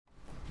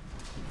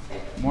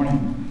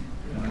Morning.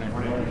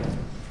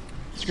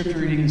 Scripture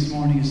reading this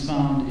morning is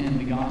found in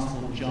the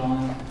Gospel of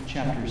John,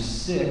 chapter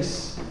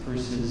 6,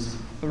 verses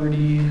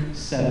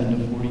 37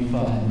 to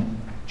 45.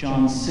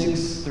 John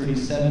 6,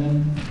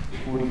 37,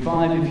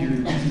 45. If you're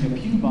using a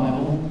Pew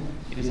Bible,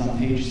 it is on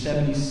page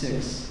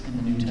 76 in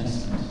the New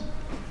Testament.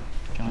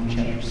 John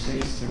chapter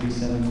 6,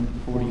 37,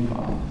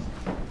 45.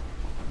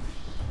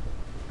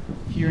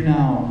 Hear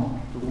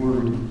now the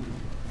word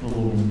of the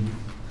Lord.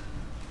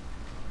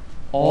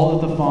 All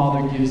that the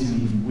Father gives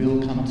me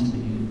will come to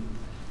me,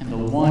 and the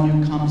one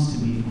who comes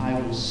to me I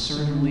will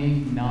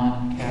certainly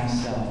not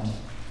cast out.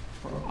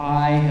 For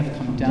I have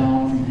come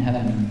down from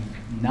heaven,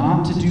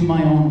 not to do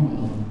my own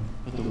will,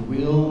 but the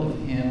will of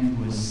him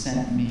who has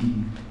sent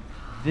me.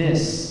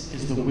 This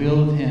is the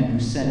will of him who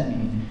sent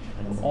me,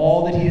 that of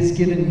all that he has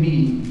given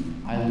me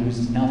I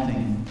lose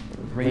nothing,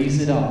 but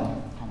raise it up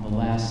on the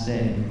last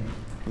day.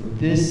 For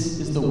this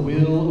is the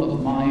will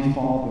of my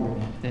Father,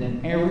 that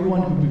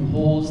everyone who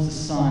beholds the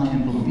Son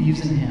and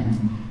believes in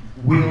him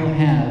will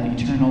have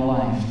eternal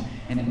life,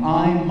 and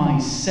I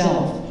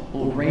myself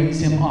will raise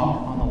him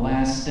up on the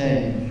last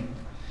day.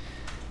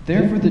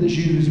 Therefore the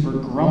Jews were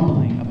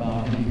grumbling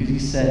about him, because he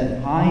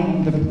said, I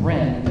am the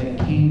bread that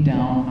came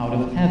down out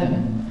of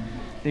heaven.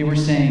 They were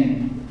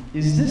saying,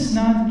 is this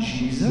not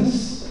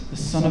Jesus, the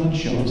son of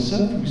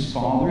Joseph, whose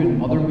father and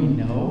mother we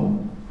know?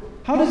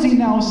 How does he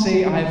now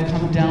say, I have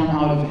come down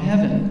out of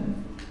heaven?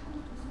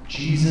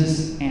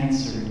 Jesus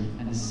answered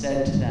and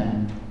said to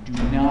them,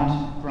 do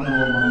not grumble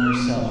among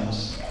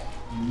yourselves.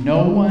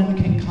 No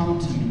one can come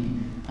to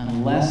me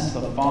unless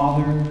the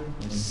Father who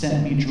has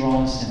sent me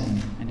draws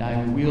him, and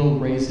I will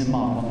raise him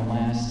up on the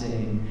last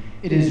day.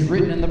 It is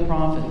written in the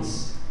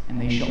prophets,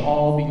 and they shall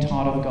all be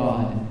taught of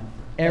God.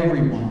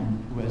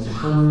 Everyone who has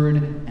heard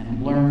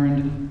and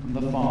learned from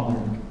the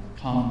Father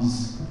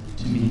comes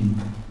to me.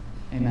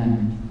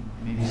 Amen.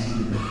 You may be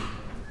seated.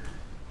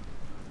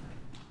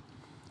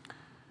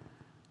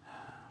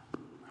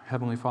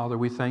 Heavenly Father,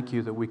 we thank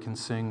you that we can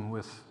sing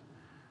with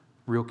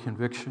real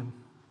conviction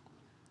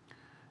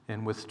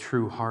and with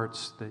true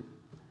hearts that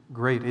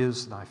great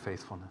is thy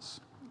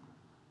faithfulness,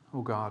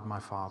 O God, my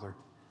Father,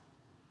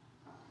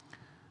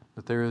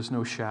 that there is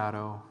no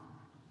shadow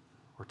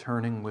or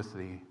turning with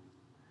thee.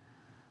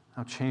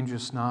 Thou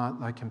changest not,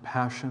 thy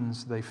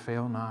compassions, they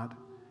fail not.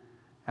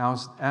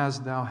 As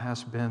thou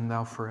hast been,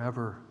 thou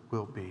forever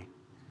wilt be.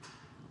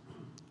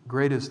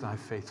 Great is thy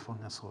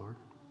faithfulness, Lord.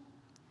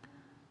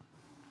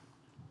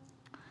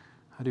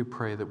 I do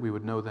pray that we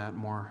would know that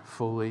more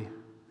fully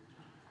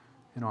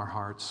in our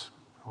hearts,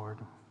 Lord.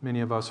 Many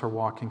of us are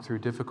walking through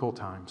difficult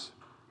times,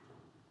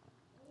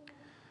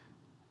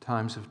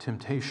 times of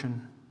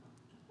temptation,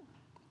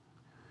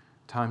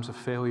 times of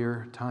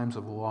failure, times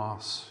of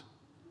loss,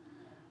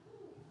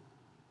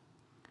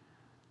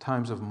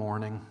 times of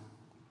mourning.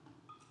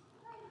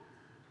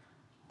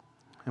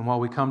 And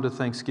while we come to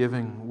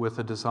Thanksgiving with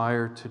a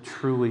desire to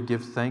truly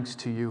give thanks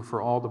to you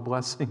for all the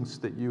blessings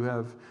that you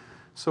have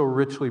so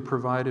richly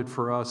provided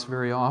for us,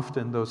 very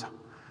often those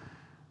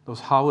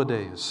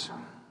holidays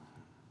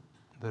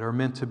that are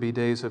meant to be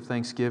days of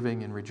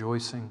thanksgiving and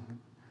rejoicing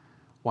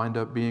wind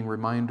up being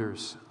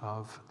reminders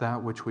of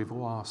that which we've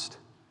lost.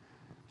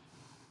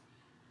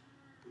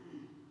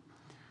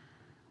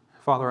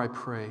 Father, I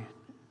pray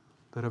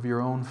that of your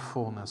own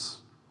fullness,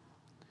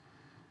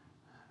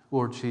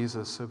 Lord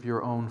Jesus, of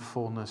your own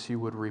fullness, you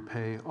would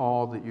repay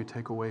all that you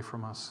take away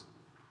from us.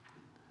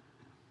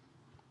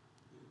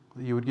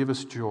 That you would give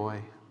us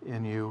joy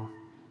in you,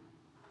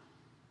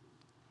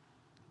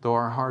 though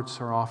our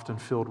hearts are often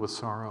filled with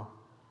sorrow.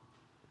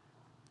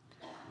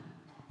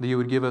 That you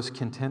would give us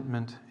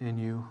contentment in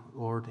you,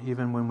 Lord,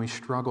 even when we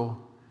struggle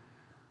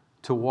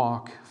to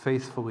walk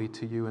faithfully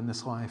to you in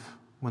this life,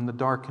 when the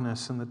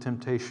darkness and the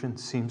temptation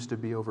seems to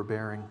be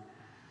overbearing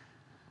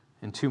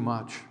and too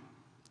much.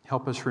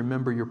 Help us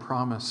remember your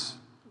promise,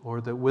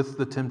 Lord, that with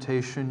the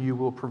temptation you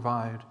will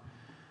provide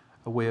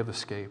a way of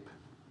escape.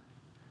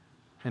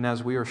 And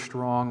as we are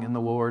strong in the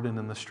Lord and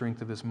in the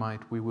strength of his might,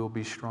 we will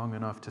be strong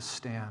enough to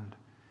stand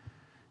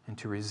and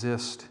to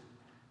resist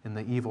in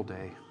the evil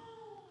day.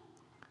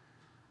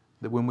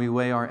 That when we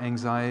lay our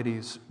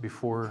anxieties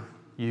before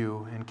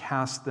you and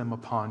cast them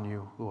upon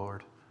you,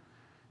 Lord,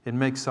 and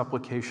make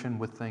supplication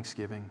with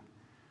thanksgiving,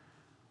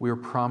 we are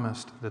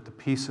promised that the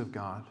peace of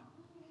God,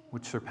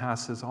 which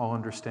surpasses all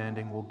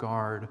understanding, will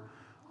guard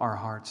our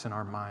hearts and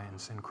our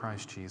minds in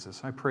Christ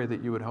Jesus. I pray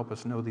that you would help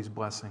us know these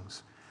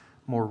blessings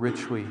more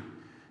richly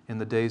in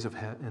the days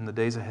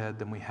ahead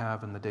than we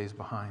have in the days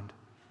behind.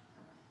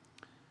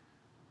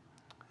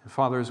 And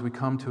Father, as we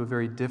come to a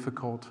very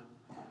difficult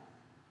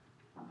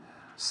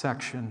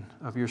section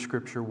of your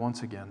Scripture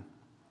once again,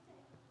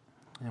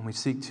 and we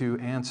seek to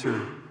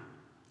answer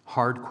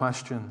hard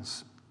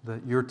questions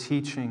that your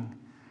teaching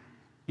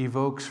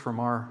evokes from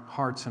our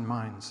hearts and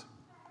minds,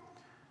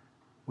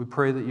 we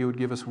pray that you would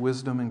give us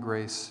wisdom and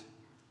grace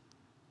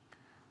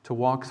to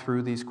walk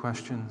through these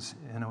questions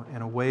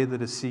in a way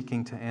that is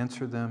seeking to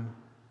answer them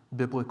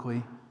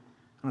biblically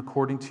and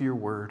according to your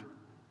word,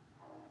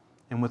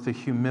 and with a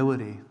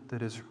humility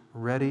that is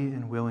ready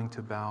and willing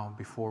to bow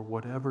before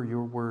whatever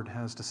your word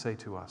has to say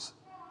to us.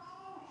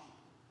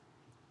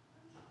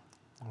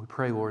 And we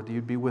pray, Lord, that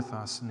you'd be with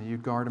us and that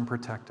you'd guard and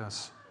protect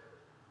us.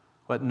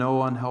 Let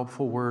no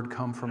unhelpful word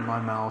come from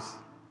my mouth.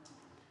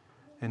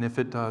 And if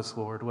it does,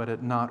 Lord, let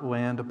it not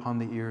land upon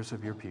the ears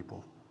of your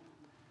people.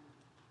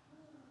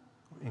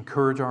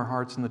 Encourage our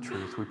hearts in the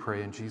truth, we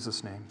pray in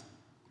Jesus' name.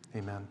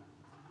 Amen.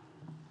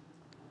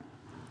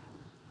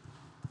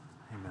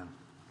 Amen.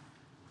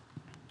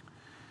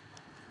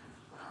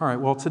 All right,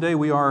 well, today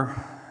we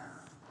are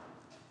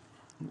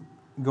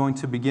going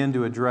to begin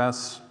to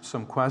address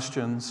some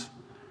questions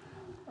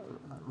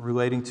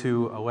relating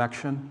to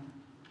election.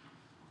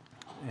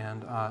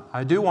 And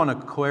I do want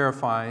to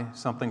clarify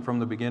something from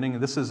the beginning.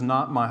 This is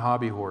not my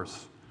hobby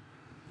horse.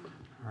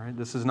 All right,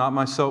 this is not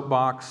my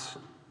soapbox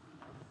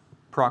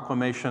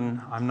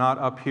proclamation. I'm not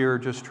up here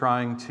just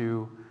trying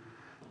to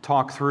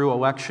talk through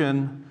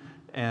election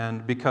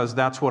and because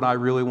that's what I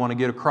really want to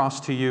get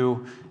across to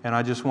you, and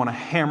I just want to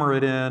hammer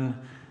it in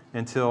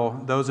until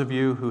those of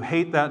you who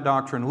hate that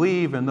doctrine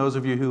leave and those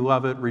of you who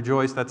love it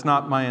rejoice. That's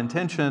not my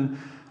intention.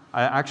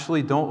 I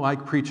actually don't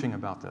like preaching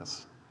about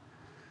this.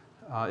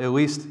 At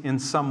least in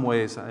some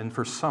ways, and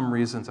for some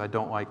reasons, I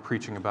don't like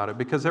preaching about it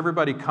because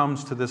everybody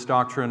comes to this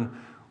doctrine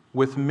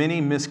with many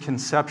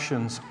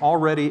misconceptions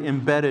already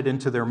embedded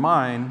into their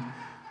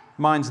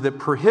minds that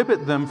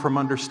prohibit them from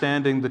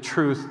understanding the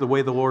truth the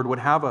way the Lord would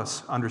have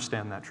us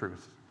understand that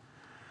truth.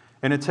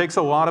 And it takes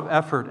a lot of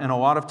effort and a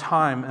lot of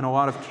time and a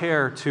lot of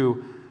care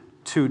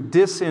to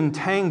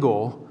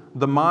disentangle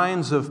the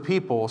minds of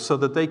people so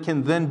that they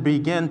can then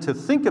begin to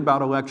think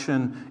about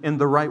election in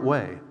the right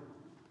way.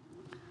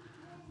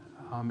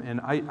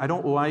 And I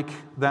don't like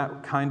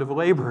that kind of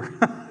labor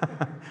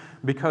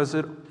because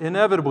it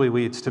inevitably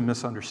leads to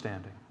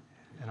misunderstanding.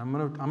 And I'm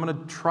going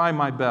to try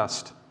my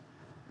best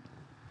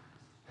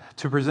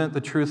to present the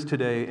truth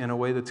today in a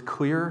way that's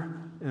clear,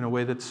 in a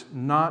way that's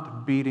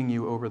not beating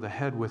you over the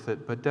head with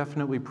it, but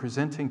definitely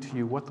presenting to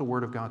you what the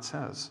Word of God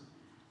says.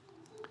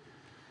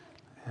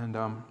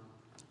 And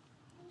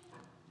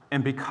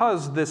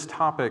because this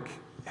topic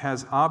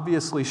has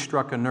obviously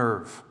struck a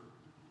nerve,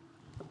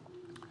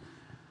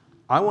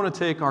 I want to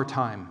take our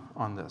time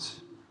on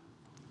this.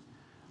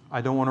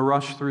 I don't want to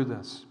rush through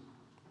this.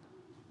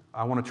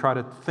 I want to try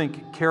to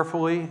think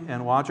carefully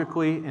and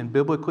logically and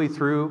biblically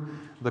through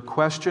the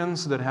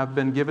questions that have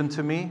been given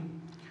to me.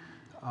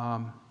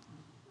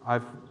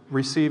 I've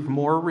received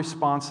more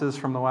responses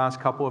from the last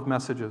couple of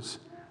messages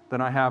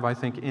than I have, I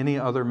think, any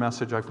other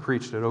message I've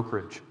preached at Oak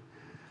Ridge.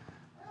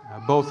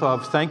 Both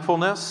of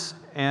thankfulness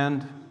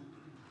and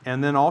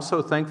then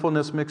also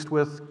thankfulness mixed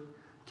with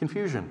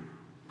confusion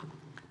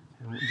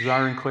and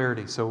desiring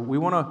clarity. So we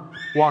want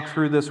to walk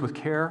through this with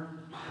care.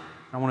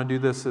 I want to do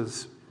this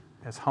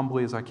as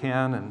humbly as I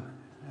can and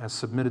as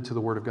submitted to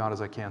the Word of God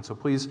as I can. So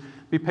please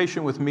be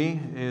patient with me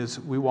as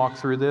we walk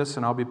through this,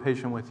 and I'll be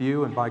patient with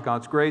you. And by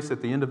God's grace,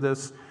 at the end of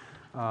this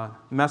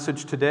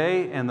message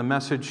today and the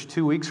message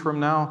 2 weeks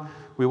from now,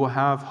 we will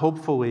have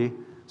hopefully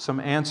some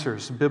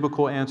answers,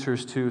 biblical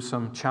answers to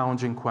some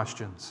challenging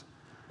questions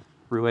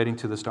relating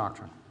to this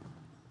doctrine.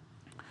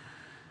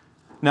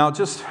 Now,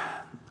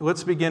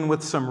 let's begin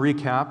with some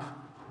recap.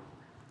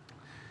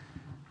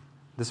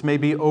 This may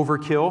be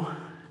overkill,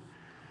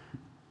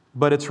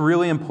 but it's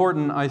really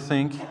important, I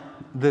think,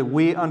 that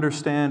we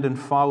understand and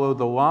follow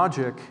the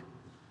logic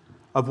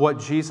of what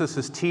Jesus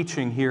is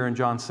teaching here in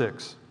John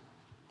 6.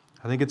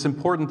 I think it's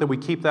important that we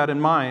keep that in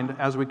mind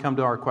as we come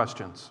to our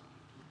questions.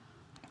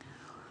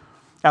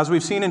 As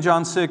we've seen in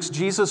John 6,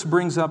 Jesus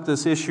brings up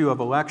this issue of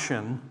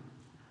election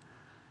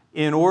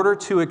in order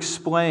to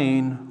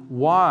explain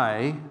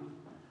why,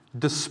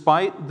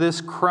 despite this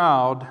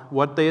crowd,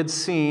 what they had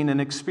seen and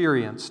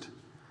experienced,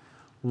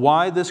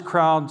 why this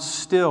crowd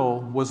still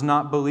was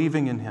not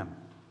believing in him.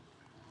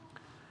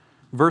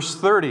 Verse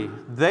 30,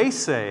 they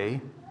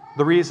say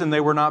the reason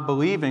they were not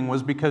believing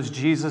was because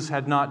Jesus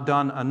had not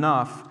done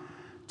enough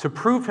to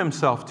prove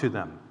himself to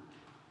them.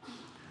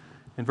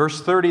 In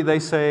verse 30, they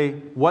say,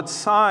 "What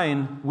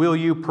sign will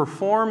you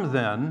perform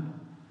then,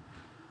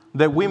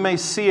 that we may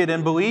see it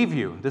and believe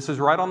you?" This is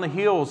right on the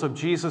heels of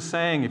Jesus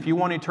saying, if you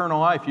want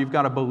eternal life, you've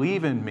got to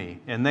believe in me.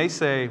 And they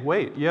say,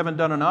 wait, you haven't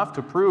done enough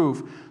to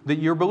prove that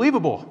you're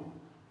believable.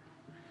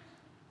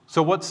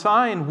 So what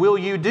sign will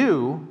you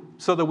do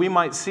so that we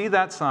might see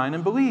that sign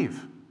and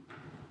believe?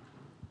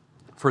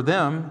 For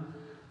them,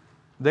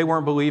 they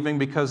weren't believing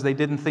because they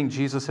didn't think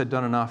Jesus had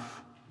done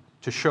enough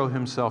to show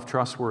himself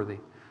trustworthy.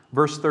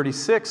 Verse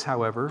 36,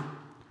 however,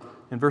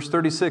 in verse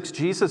 36,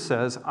 Jesus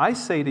says, I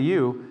said to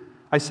you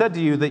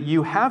that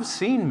you have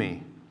seen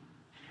me,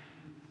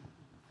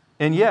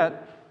 and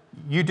yet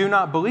you do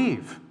not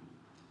believe.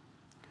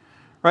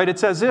 Right?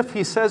 It's as if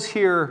he says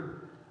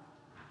here,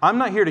 I'm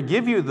not here to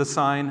give you the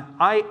sign,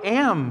 I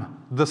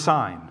am the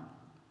sign.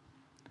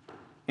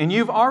 And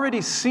you've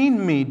already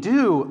seen me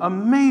do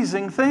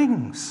amazing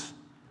things,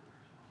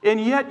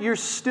 and yet you're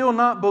still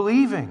not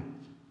believing.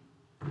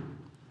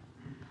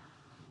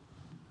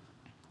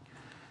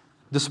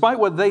 Despite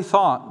what they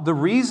thought, the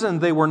reason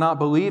they were not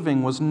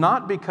believing was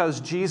not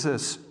because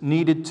Jesus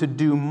needed to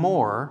do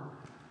more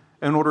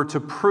in order to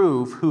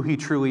prove who he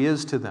truly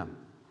is to them.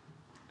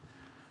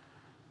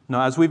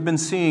 Now, as we've been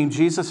seeing,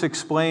 Jesus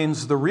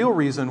explains the real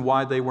reason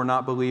why they were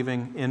not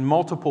believing in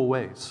multiple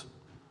ways.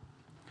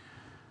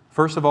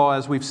 First of all,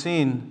 as we've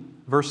seen,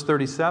 verse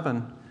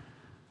 37,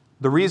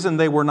 the reason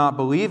they were not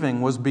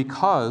believing was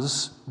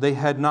because they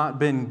had not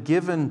been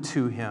given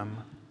to him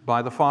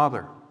by the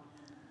Father.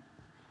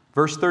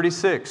 Verse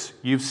 36,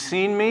 you've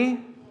seen me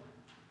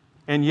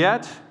and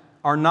yet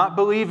are not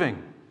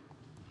believing.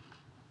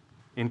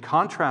 In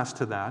contrast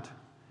to that,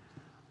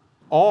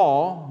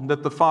 all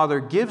that the Father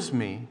gives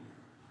me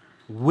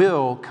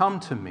will come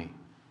to me,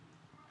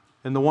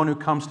 and the one who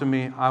comes to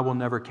me I will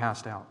never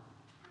cast out.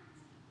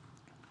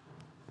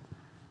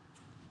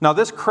 Now,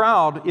 this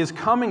crowd is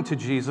coming to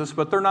Jesus,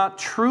 but they're not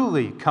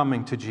truly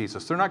coming to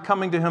Jesus. They're not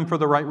coming to him for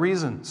the right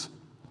reasons.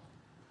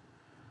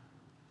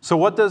 So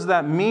what does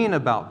that mean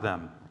about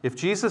them? If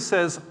Jesus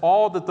says,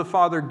 all that the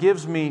Father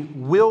gives me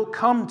will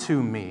come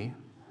to me,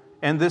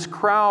 and this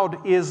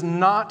crowd is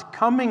not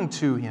coming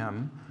to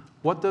him,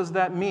 what does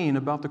that mean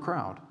about the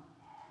crowd?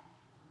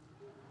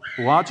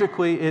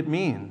 Logically, it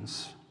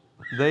means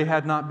they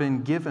had not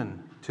been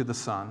given to the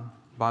Son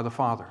by the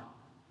Father.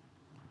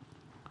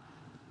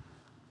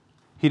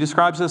 He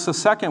describes this a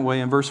second way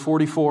in verse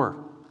 44.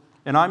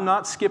 And I'm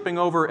not skipping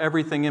over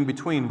everything in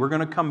between. We're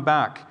going to come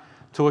back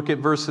to look at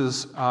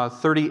verses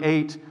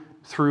 38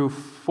 through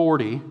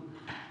 40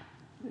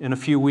 in a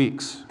few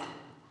weeks.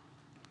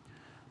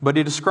 But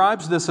he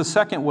describes this a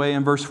second way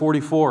in verse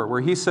 44,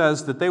 where he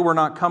says that they were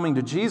not coming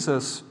to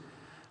Jesus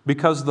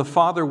because the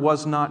Father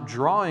was not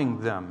drawing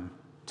them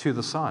to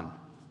the Son.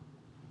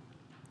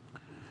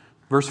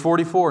 Verse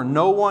 44,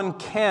 no one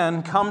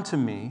can come to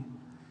me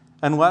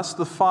unless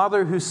the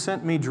Father who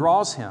sent me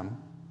draws him.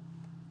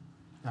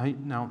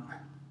 Now,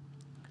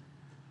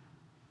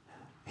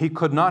 he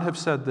could not have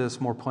said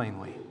this more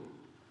plainly.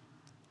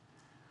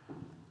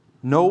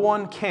 No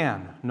one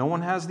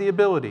has the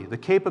ability, the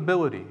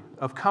capability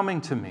of coming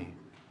to me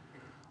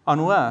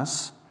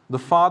unless the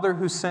Father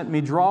who sent me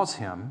draws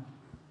him.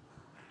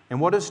 And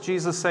what does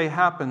Jesus say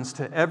happens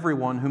to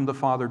everyone whom the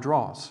Father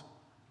draws?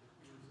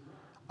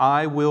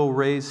 I will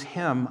raise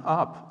him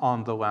up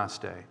on the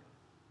last day.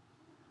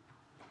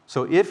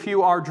 So if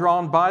you are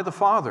drawn by the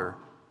Father,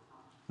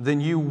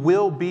 then you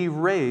will be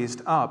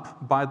raised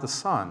up by the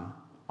Son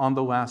on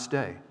the last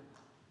day.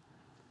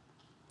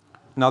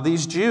 Now,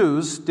 these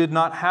Jews did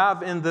not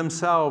have in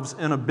themselves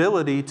an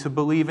ability to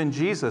believe in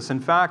Jesus. In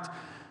fact,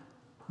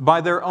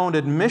 by their own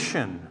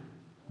admission,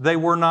 they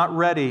were not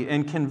ready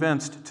and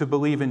convinced to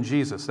believe in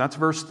Jesus. That's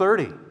verse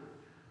 30.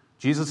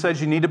 Jesus says,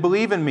 you need to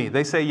believe in me.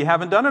 They say, you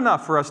haven't done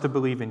enough for us to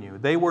believe in you.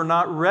 They were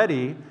not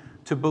ready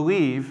to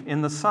believe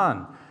in the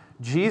Son.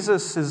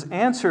 Jesus'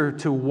 answer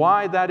to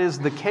why that is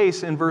the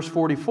case in verse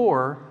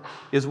 44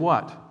 is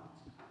what?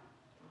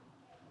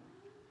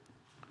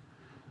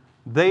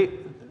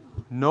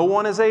 No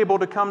one is able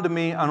to come to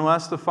me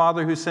unless the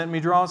Father who sent me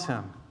draws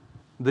him.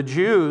 The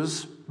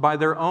Jews, by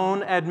their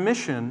own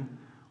admission,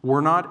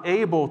 were not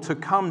able to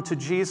come to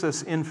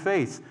Jesus in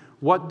faith.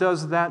 What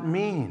does that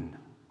mean?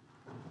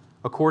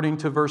 According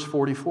to verse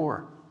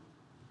 44.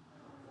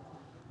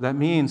 That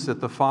means that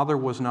the Father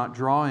was not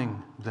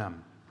drawing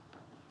them.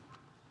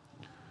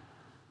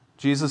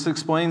 Jesus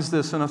explains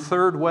this in a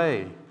third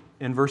way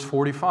in verse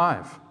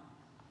 45.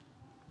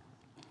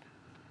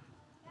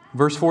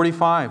 Verse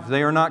 45,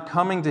 they are not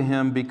coming to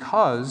him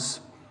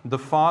because the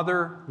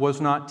Father was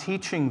not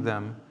teaching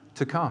them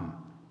to come.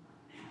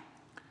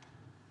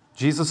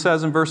 Jesus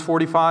says in verse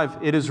 45,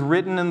 it is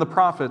written in the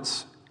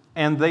prophets,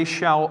 and they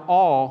shall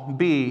all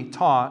be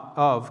taught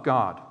of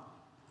God.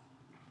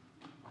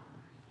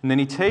 And then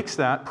he takes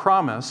that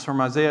promise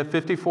from Isaiah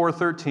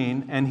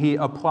 54:13 and he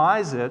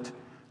applies it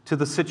to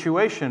the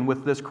situation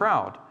with this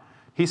crowd.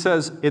 He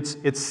says,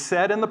 it's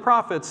said in the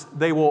prophets,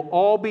 they will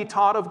all be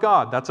taught of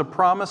God. That's a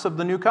promise of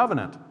the new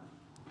covenant.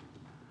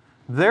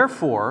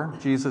 Therefore,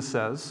 Jesus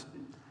says,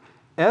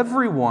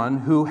 everyone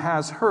who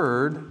has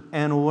heard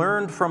and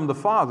learned from the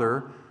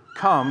Father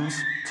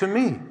comes to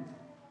me.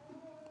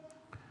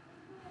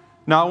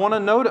 Now,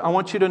 I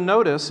want you to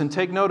notice and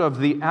take note of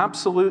the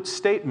absolute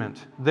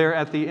statement there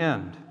at the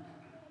end.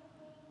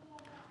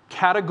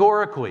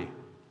 Categorically,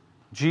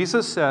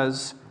 Jesus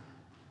says,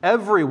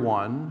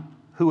 everyone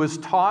who is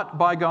taught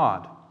by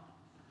God,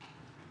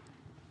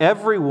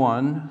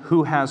 everyone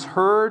who has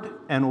heard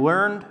and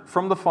learned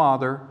from the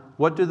Father,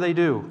 what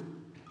do?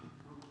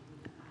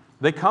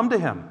 They come to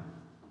him.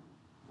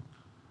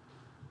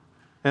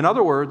 In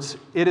other words,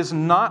 it is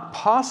not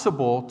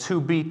possible to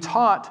be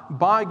taught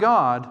by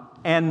God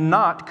and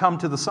not come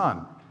to the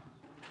Son.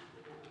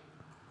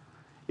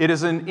 It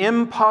is an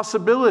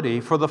impossibility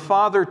for the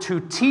Father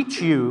to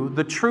teach you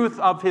the truth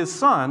of his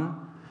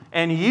Son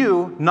and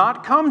you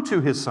not come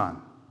to his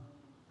Son.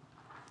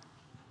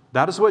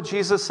 That is what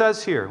Jesus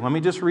says here. Let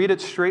me just read it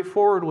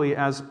straightforwardly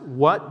as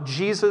what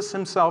Jesus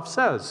himself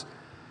says.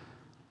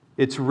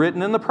 It's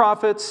written in the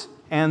prophets,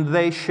 and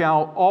they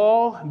shall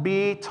all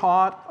be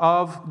taught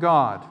of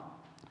God.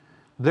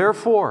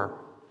 Therefore,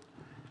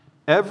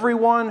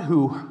 everyone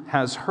who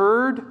has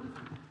heard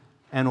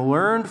and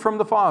learned from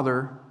the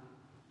Father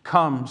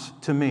comes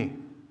to me.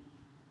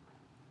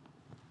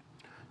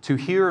 To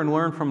hear and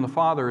learn from the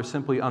Father is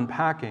simply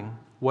unpacking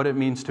what it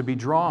means to be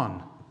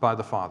drawn by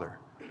the Father.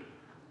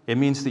 It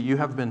means that you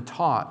have been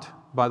taught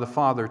by the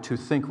Father to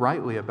think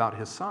rightly about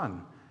His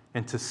Son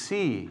and to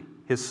see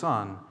His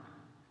Son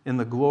in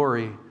the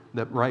glory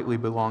that rightly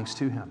belongs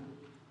to Him.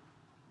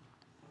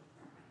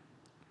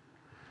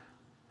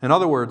 In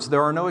other words,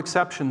 there are no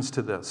exceptions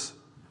to this.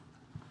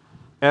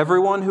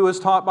 Everyone who is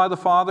taught by the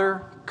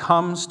Father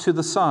comes to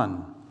the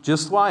Son,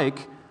 just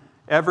like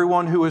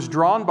everyone who is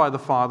drawn by the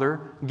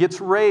Father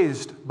gets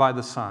raised by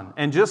the Son.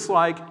 And just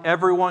like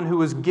everyone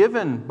who is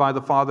given by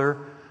the Father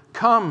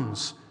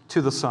comes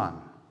to the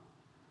Son.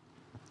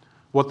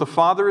 What the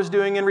Father is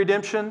doing in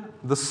redemption,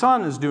 the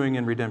Son is doing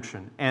in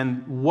redemption.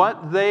 And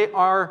what they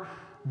are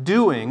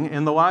doing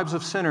in the lives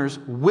of sinners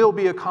will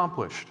be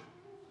accomplished.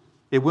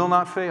 It will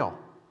not fail.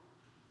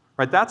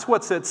 Right? That's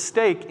what's at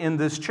stake in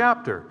this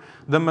chapter.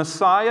 The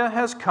Messiah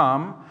has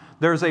come.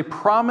 There's a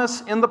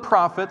promise in the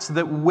prophets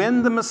that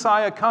when the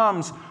Messiah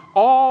comes,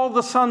 all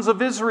the sons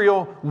of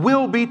Israel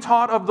will be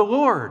taught of the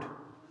Lord.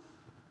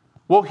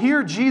 Well,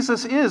 here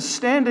Jesus is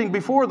standing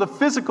before the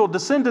physical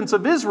descendants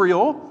of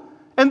Israel,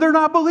 and they're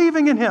not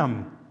believing in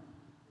Him.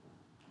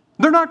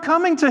 They're not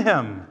coming to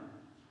Him.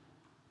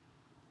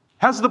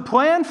 Has the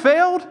plan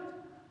failed?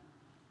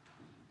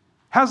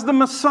 Has the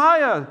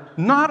Messiah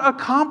not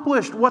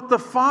accomplished what the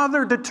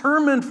Father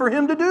determined for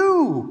Him to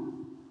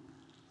do?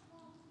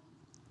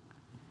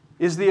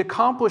 Is the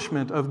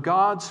accomplishment of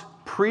God's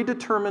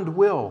predetermined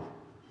will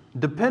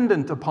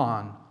dependent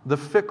upon the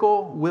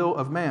fickle will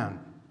of man?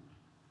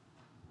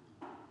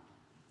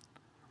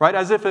 Right?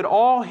 As if it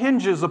all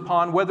hinges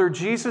upon whether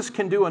Jesus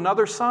can do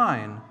another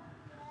sign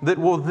that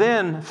will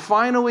then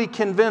finally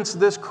convince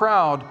this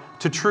crowd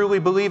to truly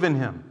believe in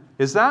Him.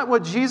 Is that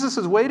what Jesus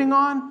is waiting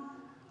on?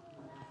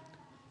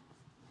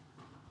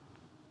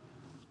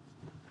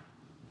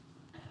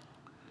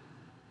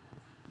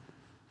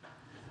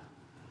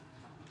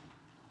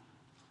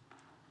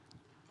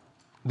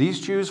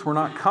 These Jews were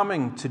not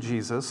coming to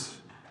Jesus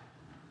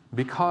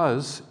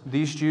because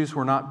these Jews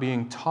were not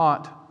being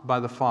taught by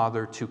the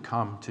Father to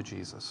come to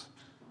Jesus.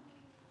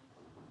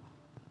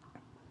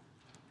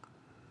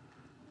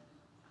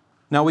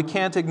 Now, we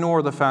can't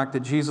ignore the fact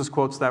that Jesus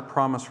quotes that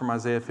promise from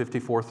Isaiah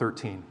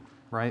 54:13,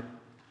 right?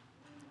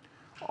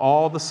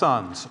 All the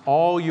sons,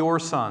 all your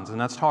sons,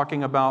 and that's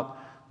talking about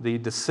the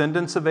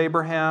descendants of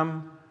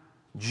Abraham,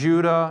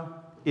 Judah,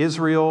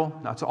 Israel,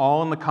 that's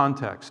all in the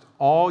context.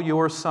 All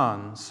your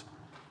sons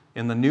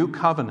in the new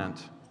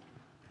covenant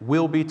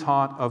will be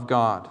taught of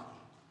God.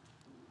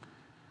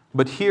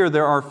 But here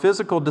there are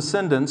physical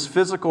descendants,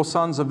 physical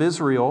sons of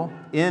Israel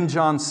in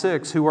John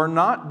 6 who are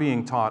not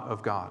being taught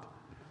of God.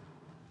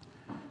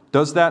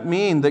 Does that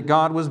mean that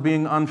God was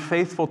being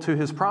unfaithful to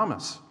His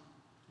promise?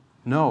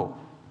 No.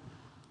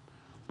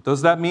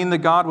 Does that mean that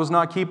God was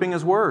not keeping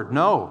His word?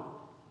 No.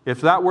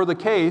 If that were the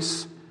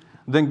case,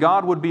 then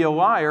God would be a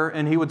liar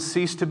and He would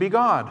cease to be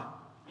God.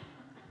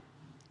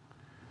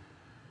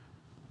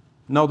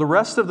 No, the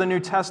rest of the New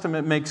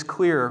Testament makes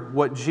clear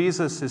what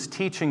Jesus is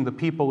teaching the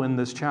people in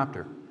this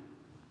chapter.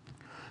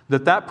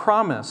 That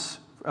promise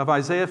of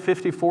Isaiah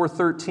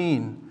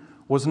 54:13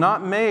 was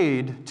not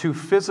made to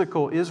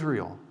physical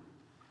Israel.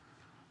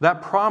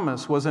 That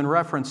promise was in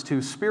reference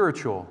to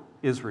spiritual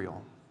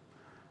Israel.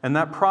 And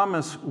that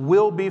promise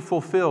will be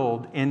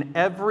fulfilled in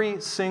every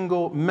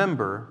single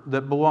member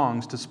that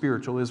belongs to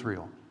spiritual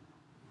Israel.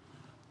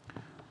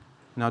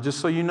 Now, just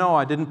so you know,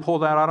 I didn't pull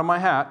that out of my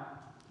hat,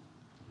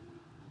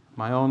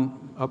 my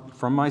own up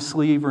from my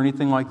sleeve or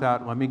anything like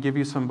that. Let me give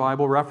you some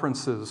Bible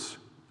references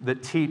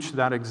that teach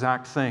that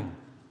exact thing.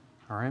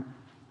 All right?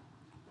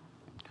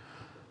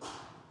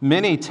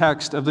 Many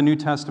texts of the New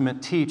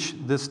Testament teach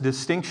this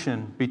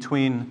distinction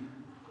between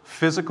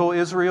physical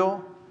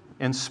Israel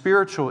and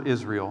spiritual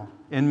Israel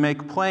and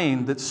make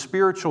plain that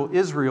spiritual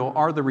Israel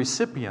are the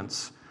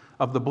recipients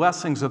of the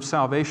blessings of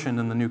salvation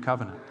in the New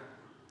Covenant.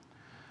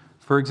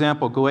 For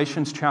example,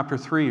 Galatians chapter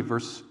 3,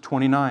 verse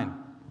 29.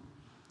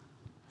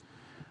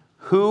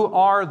 Who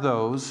are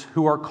those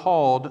who are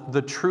called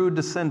the true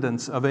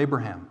descendants of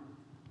Abraham?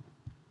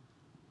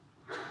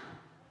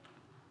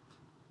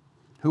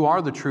 Who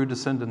are the true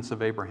descendants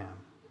of Abraham?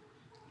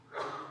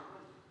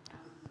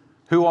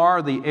 Who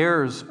are the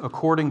heirs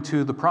according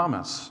to the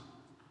promise?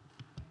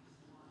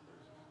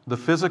 The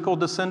physical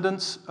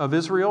descendants of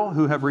Israel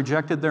who have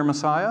rejected their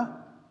Messiah?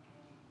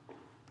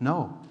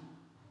 No.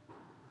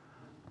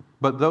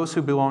 But those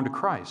who belong to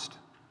Christ.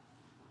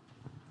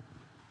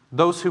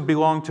 Those who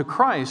belong to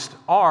Christ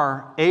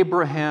are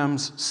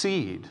Abraham's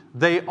seed.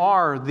 They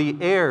are the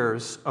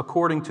heirs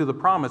according to the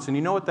promise. And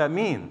you know what that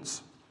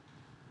means?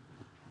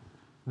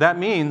 That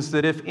means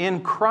that if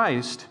in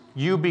Christ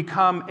you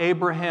become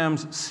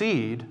Abraham's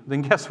seed,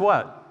 then guess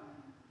what?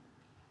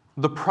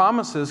 The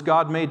promises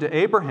God made to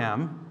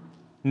Abraham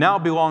now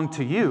belong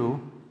to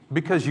you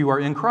because you are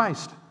in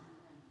Christ.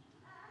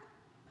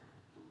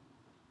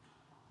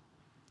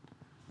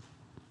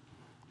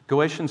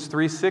 Galatians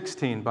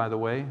 3:16, by the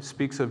way,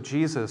 speaks of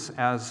Jesus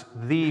as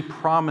the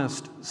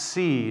promised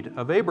seed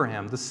of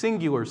Abraham, the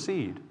singular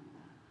seed,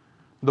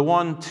 the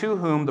one to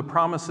whom the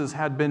promises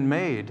had been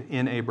made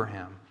in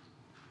Abraham.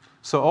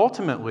 So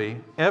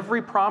ultimately,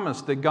 every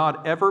promise that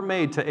God ever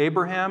made to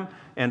Abraham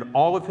and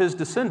all of his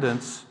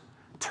descendants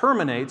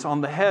terminates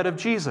on the head of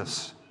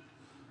Jesus,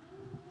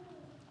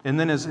 and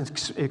then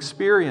is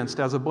experienced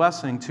as a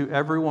blessing to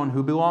everyone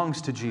who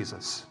belongs to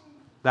Jesus.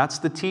 That's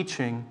the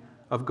teaching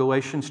of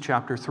Galatians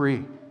chapter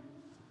 3.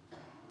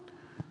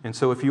 And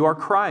so if you are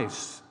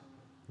Christ,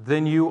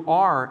 then you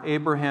are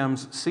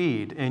Abraham's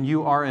seed, and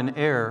you are an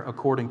heir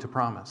according to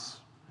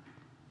promise.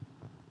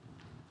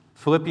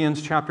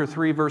 Philippians chapter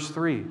 3, verse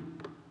 3.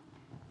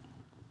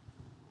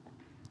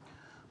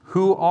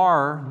 Who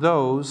are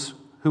those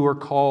who are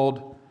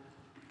called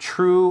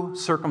true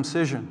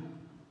circumcision?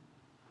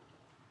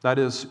 That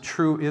is,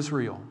 true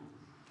Israel.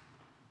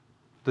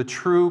 The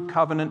true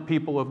covenant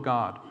people of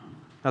God.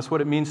 That's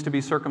what it means to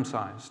be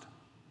circumcised.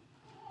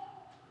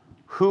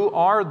 Who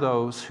are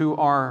those who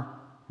are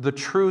the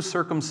true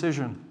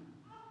circumcision?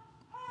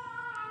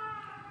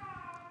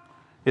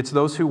 It's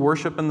those who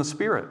worship in the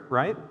Spirit,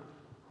 right?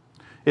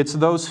 It's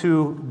those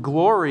who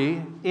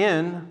glory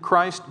in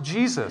Christ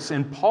Jesus.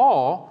 And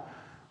Paul,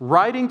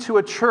 writing to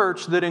a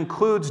church that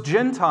includes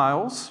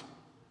Gentiles,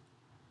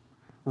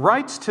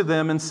 writes to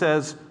them and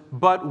says,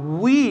 but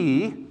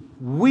we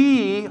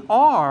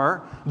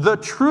are the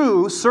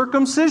true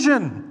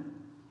circumcision.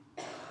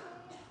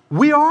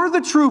 We are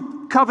the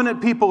true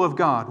covenant people of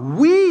God.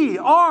 We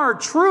are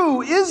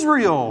true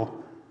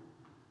Israel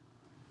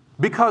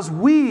because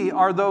we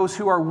are those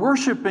who are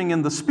worshiping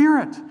in the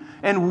Spirit,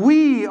 and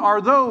we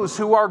are those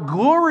who are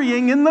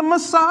glorying in the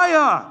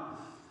Messiah.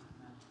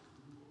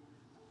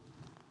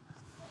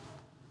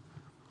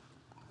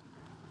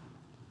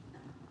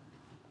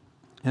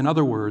 In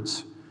other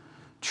words,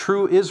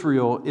 true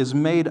Israel is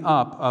made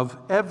up of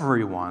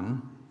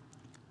everyone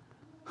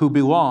who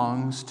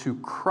belongs to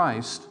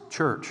Christ's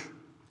church.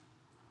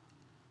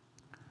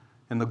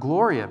 And the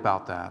glory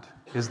about that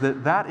is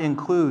that that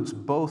includes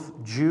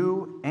both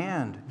Jew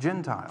and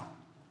Gentile.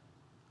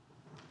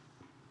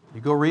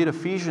 You go read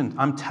Ephesians.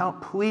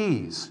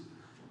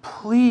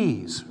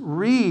 Please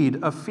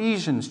read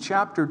Ephesians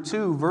chapter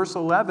 2, verse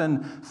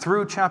 11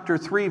 through chapter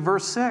 3,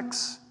 verse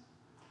 6.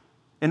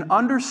 And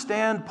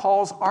understand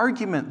Paul's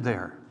argument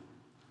there.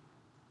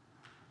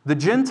 The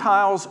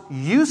Gentiles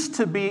used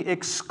to be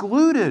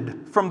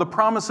excluded from the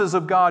promises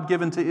of God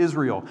given to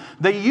Israel.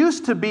 They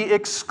used to be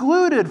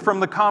excluded from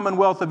the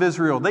commonwealth of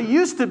Israel. They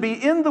used to be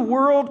in the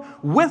world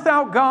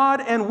without God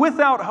and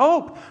without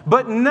hope.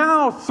 But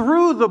now,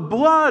 through the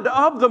blood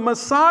of the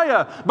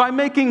Messiah, by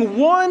making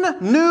one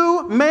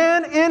new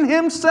man in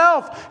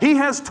himself, he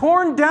has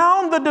torn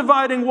down the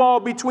dividing wall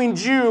between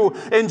Jew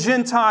and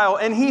Gentile,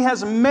 and he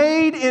has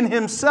made in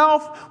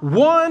himself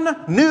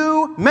one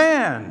new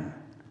man.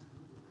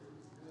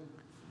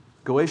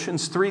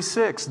 Galatians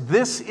 3:6,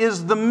 this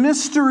is the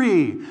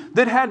mystery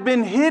that had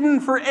been hidden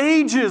for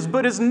ages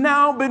but has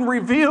now been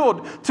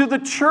revealed to the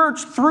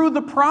church through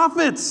the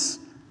prophets.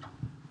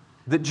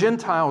 That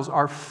Gentiles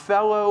are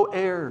fellow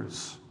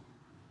heirs,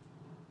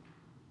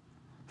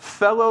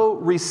 fellow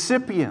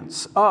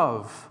recipients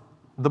of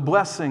the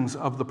blessings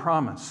of the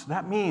promise.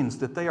 That means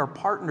that they are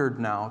partnered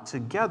now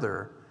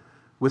together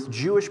with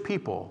Jewish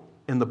people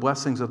in the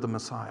blessings of the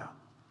Messiah.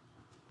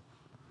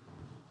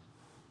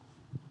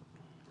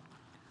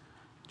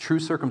 True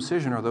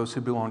circumcision are those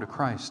who belong to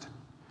Christ.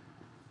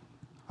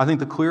 I think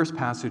the clearest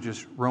passage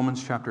is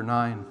Romans chapter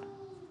 9,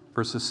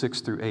 verses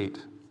 6 through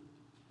 8,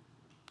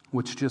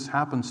 which just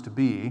happens to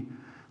be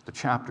the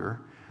chapter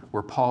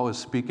where Paul is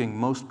speaking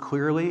most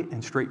clearly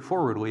and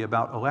straightforwardly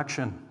about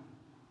election.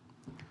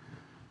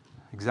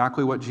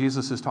 Exactly what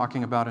Jesus is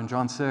talking about in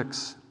John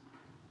 6.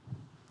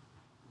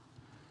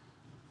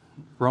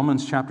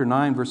 Romans chapter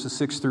 9, verses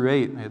 6 through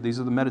 8. These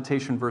are the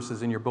meditation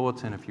verses in your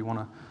bulletin if you want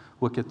to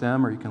look at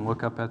them, or you can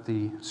look up at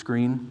the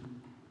screen.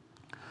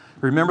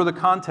 Remember the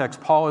context.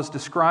 Paul is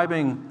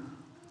describing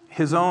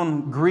his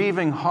own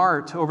grieving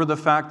heart over the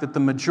fact that the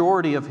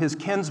majority of his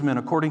kinsmen,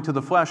 according to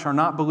the flesh, are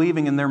not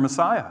believing in their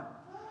Messiah.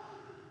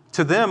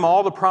 To them,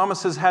 all the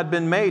promises had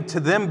been made. To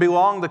them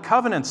belong the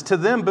covenants. To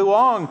them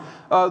belong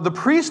the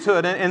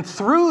priesthood. And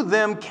through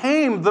them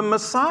came the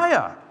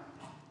Messiah.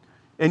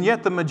 And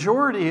yet the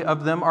majority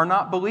of them are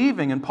not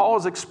believing. And Paul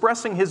is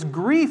expressing his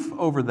grief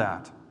over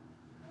that.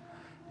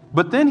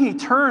 But then he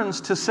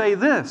turns to say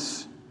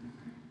this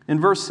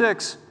in verse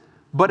 6,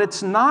 but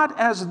it's not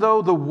as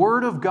though the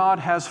word of God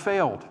has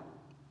failed.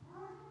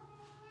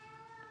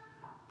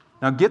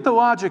 Now get the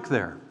logic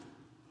there.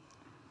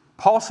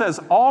 Paul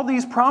says all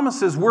these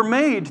promises were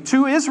made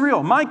to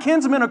Israel, my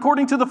kinsmen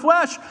according to the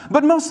flesh,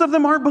 but most of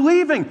them aren't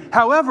believing.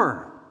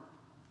 However,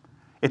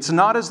 it's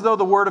not as though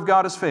the word of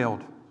God has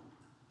failed.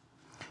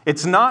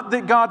 It's not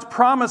that God's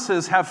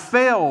promises have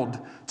failed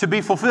to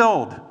be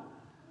fulfilled.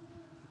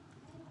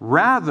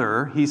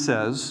 Rather, he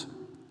says,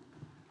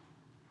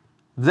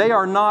 They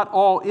are not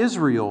all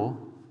Israel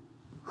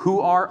who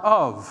are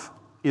of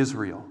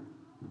Israel.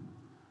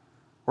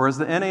 Or as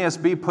the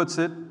NASB puts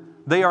it,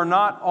 they are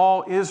not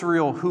all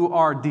Israel who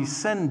are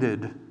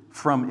descended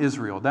from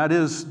Israel. That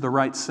is the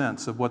right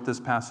sense of what this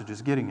passage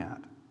is getting at.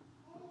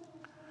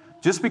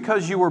 Just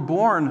because you were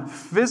born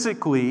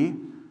physically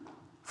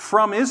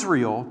from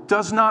Israel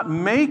does not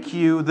make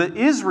you the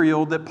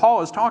Israel that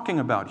Paul is talking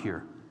about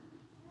here.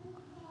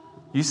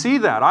 You see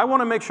that? I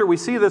want to make sure we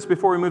see this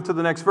before we move to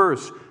the next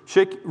verse.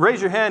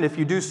 Raise your hand if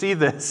you do see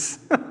this.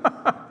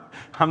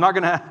 I'm not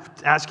going to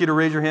ask you to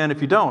raise your hand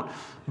if you don't.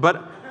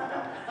 But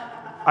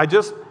I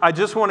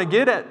just want to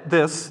get at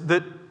this,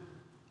 that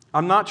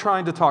I'm not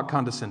trying to talk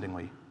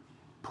condescendingly.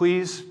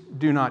 Please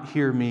do not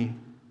hear me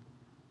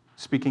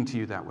speaking to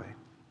you that way.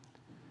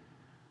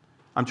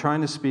 I'm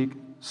trying to speak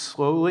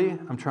slowly,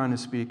 I'm trying to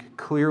speak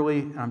clearly,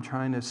 and I'm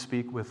trying to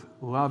speak with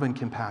love and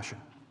compassion.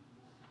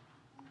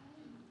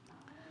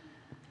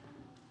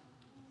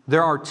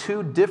 There are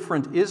two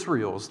different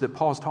Israels that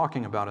Paul's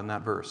talking about in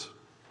that verse.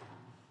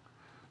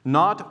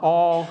 Not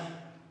all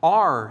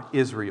are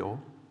Israel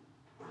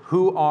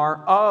who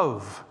are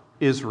of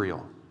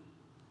Israel.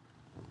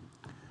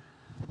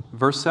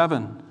 Verse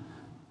 7,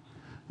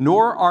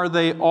 nor are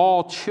they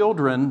all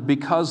children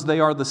because they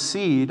are the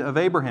seed of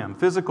Abraham,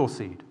 physical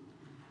seed.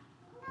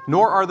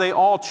 Nor are they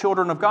all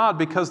children of God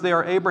because they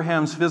are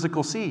Abraham's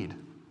physical seed.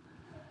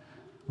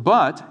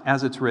 But,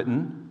 as it's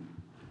written,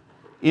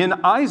 in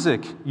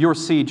Isaac your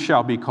seed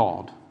shall be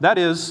called. That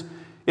is,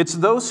 it's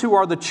those who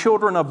are the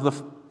children of the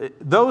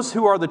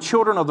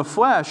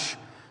flesh.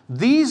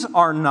 These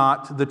are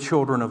not the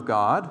children of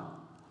God,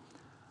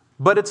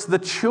 but it's the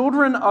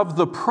children of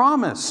the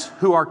promise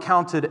who are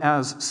counted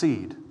as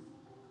seed.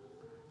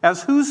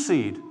 As whose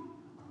seed?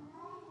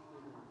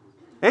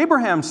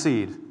 Abraham's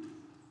seed.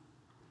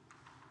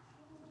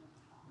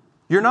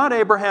 You're not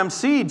Abraham's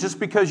seed just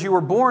because you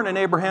were born in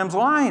Abraham's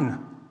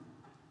line.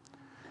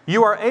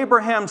 You are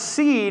Abraham's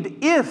seed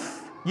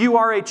if you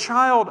are a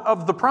child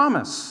of the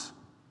promise.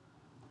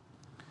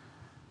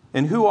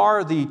 And who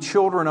are the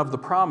children of the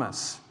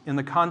promise in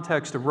the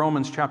context of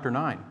Romans chapter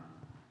 9?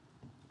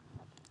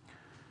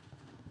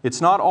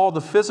 It's not all the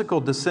physical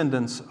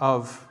descendants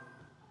of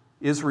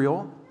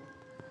Israel.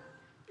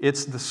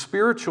 It's the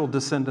spiritual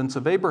descendants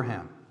of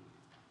Abraham.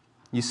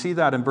 You see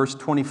that in verse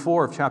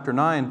 24 of chapter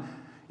 9.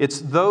 It's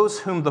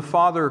those whom the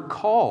Father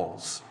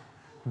calls.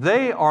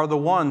 They are the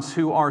ones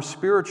who are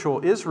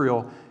spiritual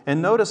Israel.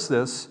 And notice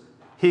this,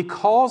 He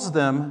calls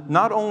them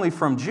not only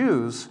from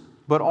Jews,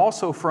 but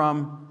also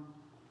from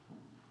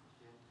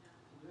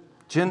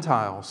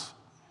Gentiles.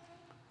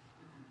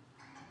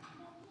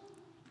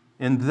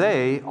 And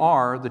they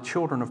are the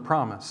children of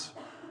promise,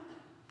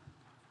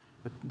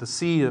 the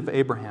seed of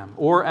Abraham.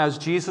 Or as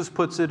Jesus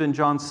puts it in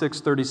John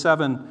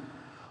 6:37,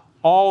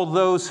 all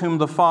those whom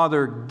the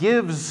Father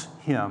gives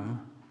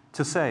Him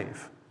to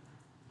save.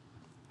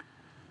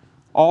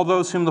 All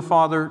those whom the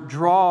Father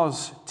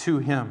draws to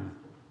Him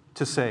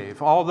to save.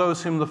 All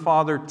those whom the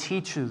Father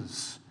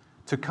teaches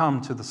to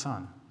come to the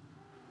Son.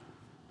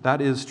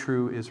 That is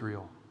true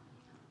Israel.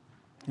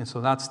 And so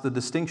that's the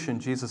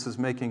distinction Jesus is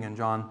making in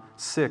John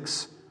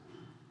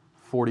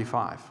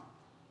 6:45.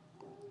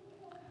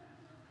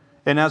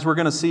 And as we're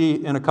going to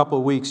see in a couple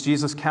of weeks,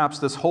 Jesus caps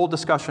this whole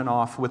discussion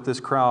off with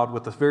this crowd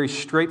with a very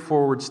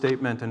straightforward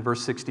statement in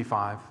verse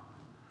 65.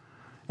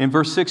 In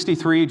verse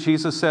 63,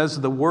 Jesus says,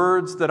 the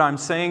words that I'm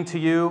saying to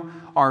you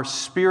are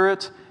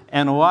spirit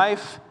and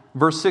life.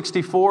 Verse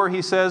 64,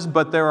 He says,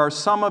 but there are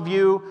some of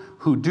you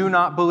who do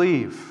not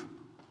believe.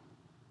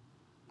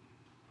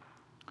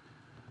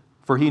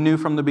 For He knew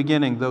from the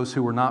beginning those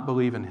who were not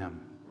believing Him.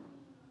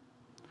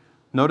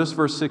 Notice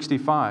verse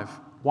 65.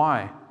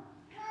 Why?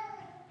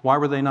 Why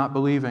were they not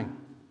believing?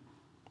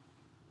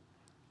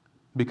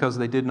 Because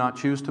they did not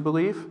choose to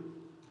believe?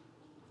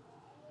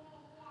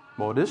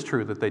 Well, it is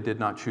true that they did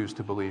not choose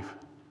to believe.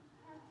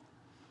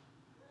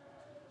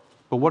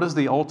 But what is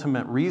the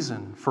ultimate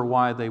reason for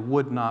why they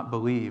would not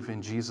believe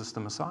in Jesus the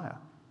Messiah?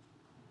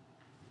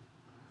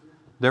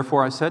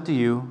 Therefore I said to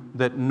you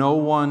that no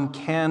one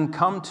can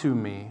come to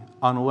me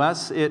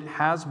unless it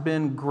has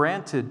been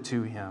granted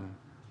to him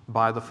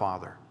by the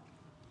Father.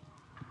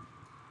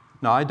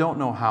 Now, I don't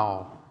know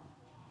how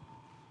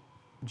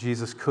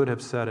Jesus could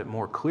have said it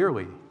more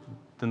clearly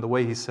than the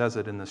way He says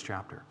it in this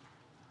chapter.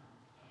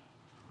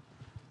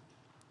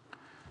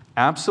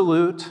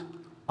 Absolute,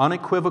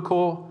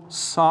 unequivocal,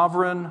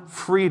 sovereign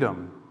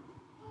freedom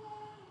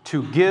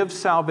to give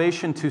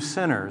salvation to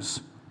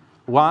sinners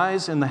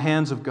lies in the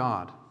hands of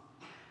God.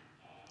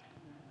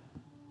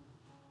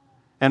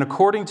 And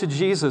according to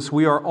Jesus,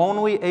 we are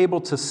only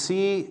able to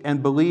see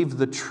and believe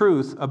the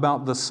truth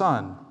about the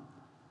Son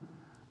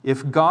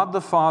if God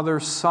the Father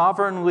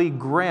sovereignly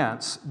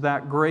grants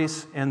that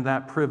grace and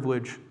that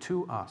privilege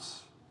to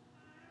us.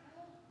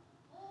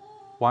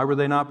 Why were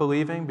they not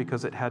believing?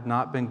 Because it had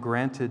not been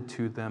granted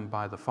to them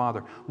by the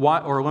Father. Why?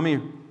 Or let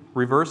me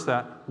reverse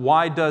that.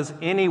 Why does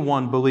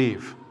anyone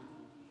believe?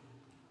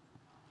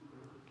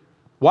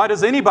 Why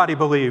does anybody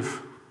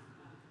believe?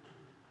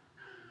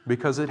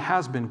 because it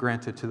has been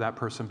granted to that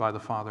person by the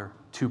Father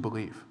to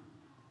believe.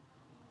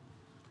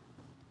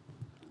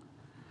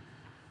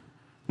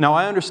 Now,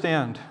 I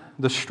understand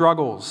the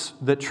struggles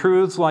that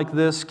truths like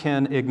this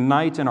can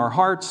ignite in our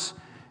hearts,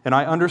 and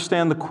I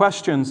understand the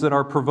questions that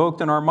are provoked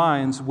in our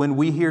minds when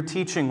we hear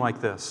teaching like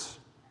this.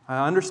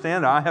 I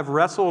understand. I have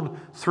wrestled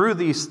through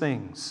these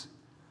things.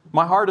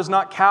 My heart is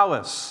not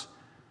callous.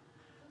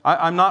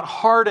 I'm not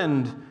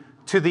hardened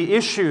to the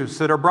issues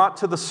that are brought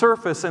to the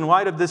surface in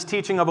light of this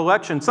teaching of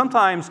election.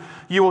 Sometimes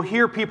you will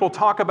hear people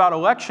talk about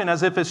election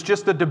as if it's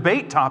just a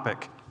debate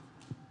topic.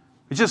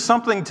 It's just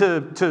something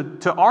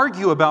to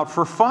argue about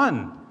for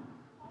fun.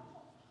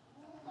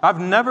 I've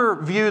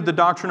never viewed the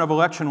doctrine of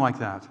election like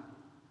that.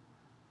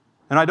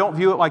 And I don't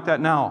view it like that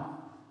now.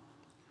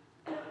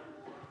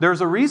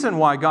 There's a reason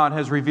why God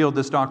has revealed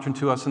this doctrine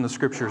to us in the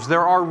Scriptures.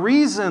 There are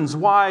reasons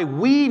why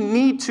we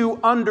need to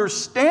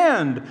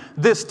understand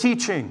this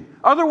teaching.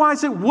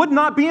 Otherwise, it would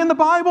not be in the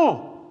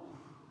Bible.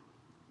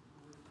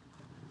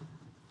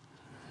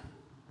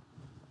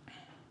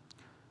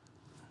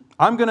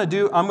 I'm going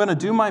to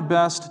do my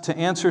best to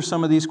answer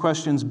some of these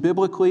questions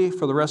biblically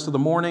for the rest of the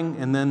morning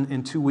and then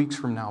in 2 weeks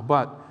from now.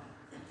 But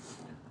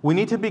we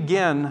need to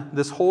begin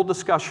this whole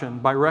discussion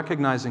by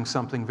recognizing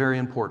something very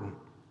important.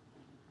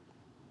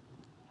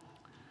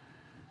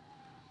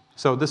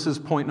 So this is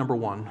point number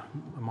 1.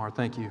 Amar,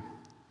 thank you.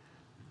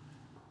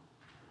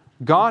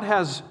 God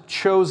has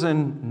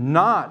chosen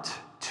not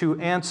to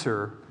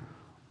answer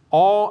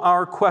all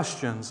our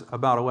questions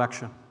about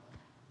election.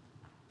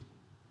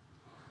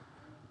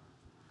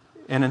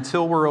 And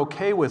until we're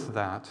okay with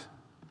that,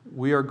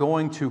 we are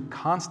going to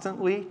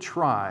constantly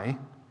try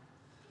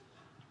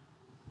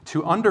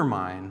to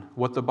undermine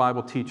what the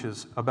Bible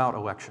teaches about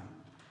election.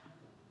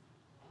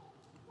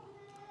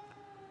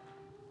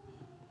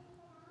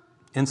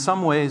 In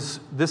some ways,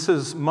 this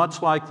is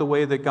much like the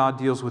way that God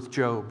deals with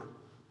Job.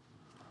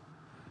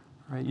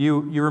 Right?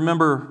 You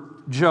remember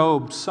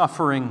Job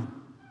suffering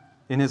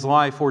in his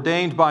life,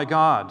 ordained by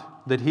God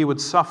that he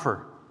would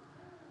suffer.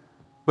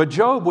 But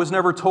Job was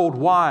never told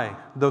why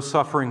those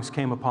sufferings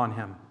came upon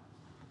him.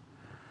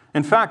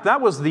 In fact,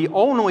 that was the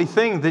only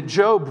thing that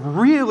Job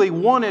really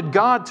wanted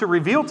God to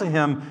reveal to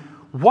him.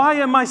 Why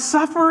am I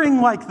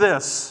suffering like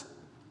this?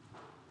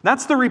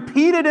 That's the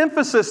repeated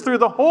emphasis through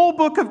the whole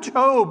book of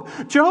Job.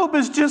 Job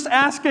is just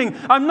asking.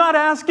 I'm not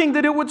asking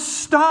that it would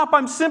stop.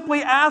 I'm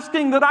simply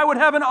asking that I would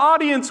have an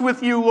audience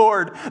with you,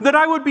 Lord. That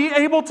I would be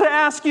able to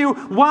ask you,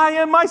 why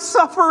am I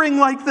suffering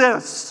like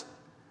this?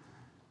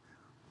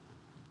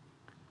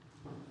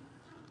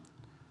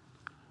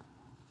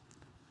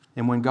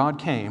 And when God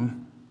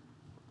came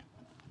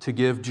to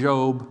give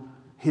Job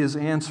his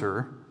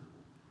answer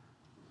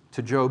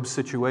to Job's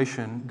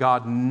situation,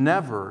 God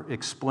never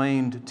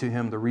explained to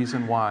him the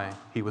reason why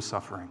he was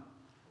suffering.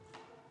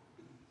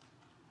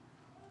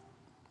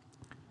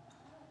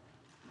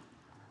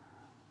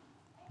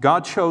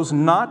 God chose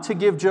not to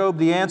give Job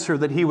the answer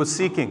that he was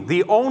seeking,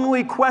 the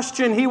only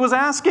question he was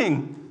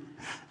asking.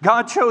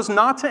 God chose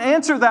not to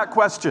answer that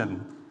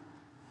question.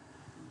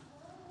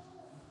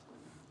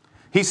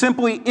 He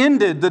simply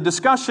ended the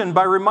discussion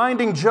by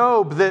reminding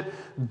Job that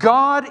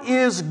God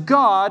is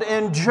God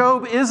and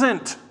Job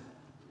isn't.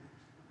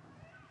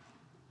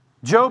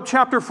 Job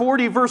chapter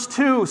 40, verse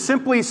 2,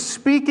 simply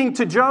speaking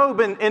to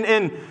Job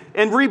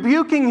and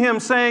rebuking him,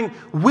 saying,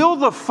 will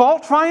the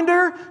fault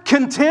finder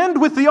contend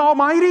with the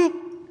Almighty?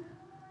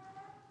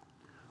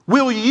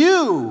 Will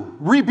you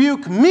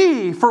rebuke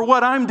me for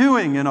what I'm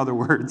doing, in other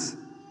words?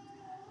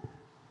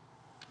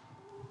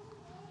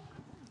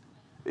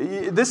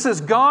 This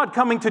is God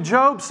coming to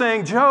Job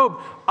saying,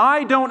 Job,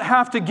 I don't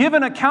have to give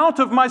an account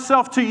of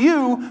myself to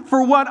you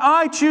for what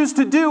I choose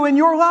to do in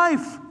your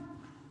life.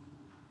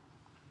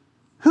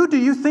 Who do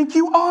you think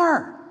you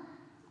are?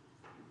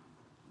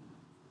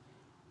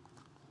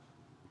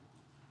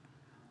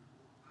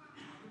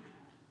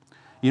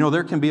 You know,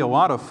 there can be a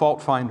lot of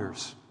fault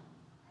finders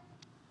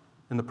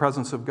in the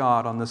presence of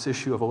God on this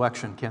issue of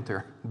election, can't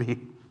there be?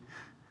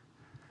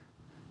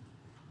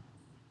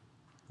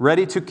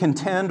 Ready to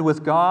contend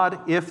with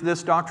God if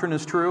this doctrine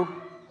is true?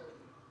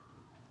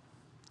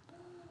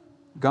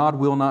 God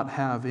will not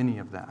have any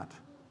of that.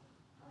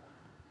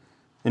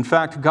 In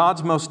fact,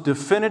 God's most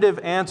definitive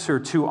answer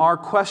to our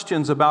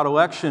questions about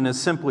election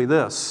is simply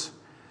this: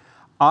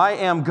 I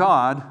am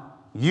God,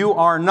 you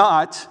are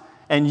not,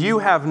 and you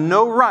have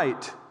no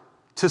right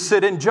to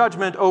sit in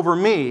judgment over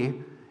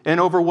me and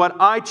over what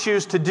I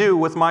choose to do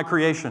with my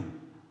creation.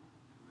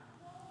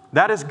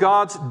 That is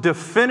God's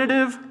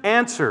definitive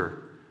answer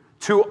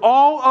to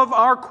all of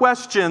our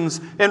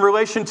questions in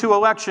relation to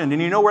election.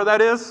 And you know where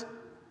that is?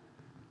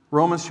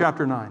 Romans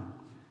chapter 9.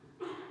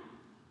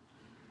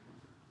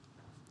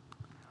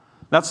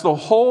 That's the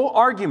whole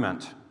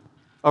argument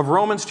of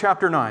Romans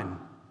chapter 9,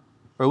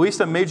 or at least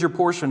a major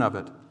portion of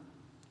it.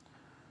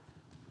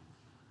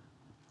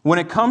 When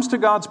it comes to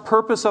God's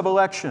purpose of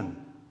election,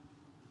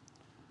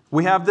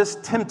 we have this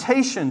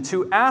temptation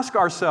to ask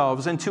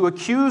ourselves and to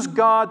accuse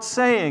God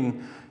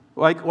saying,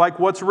 like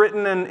what's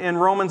written in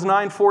Romans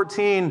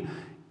 9:14,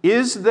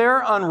 Is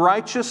there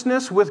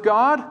unrighteousness with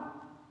God?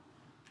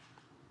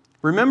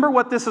 Remember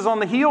what this is on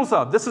the heels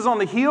of. This is on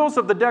the heels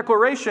of the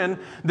declaration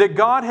that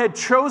God had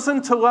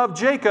chosen to love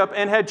Jacob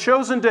and had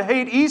chosen to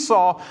hate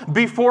Esau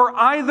before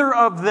either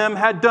of them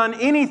had done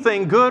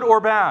anything good or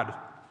bad.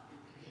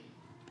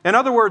 In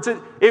other words,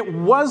 it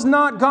was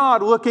not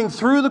God looking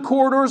through the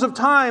corridors of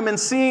time and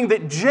seeing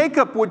that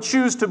Jacob would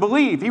choose to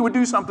believe. He would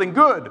do something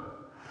good.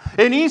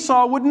 And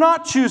Esau would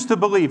not choose to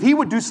believe. He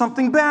would do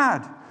something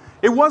bad.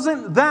 It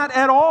wasn't that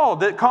at all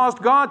that caused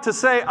God to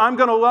say, I'm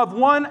going to love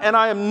one and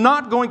I am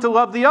not going to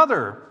love the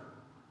other.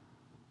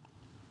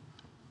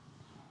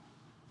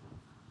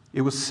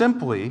 It was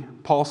simply,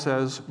 Paul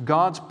says,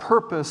 God's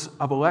purpose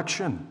of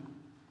election.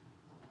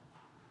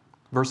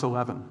 Verse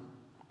 11.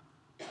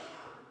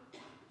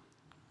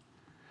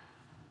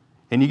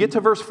 And you get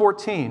to verse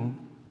 14,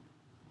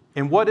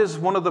 and what is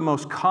one of the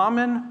most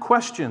common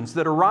questions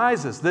that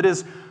arises, that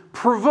is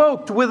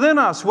provoked within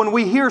us when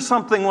we hear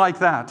something like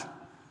that?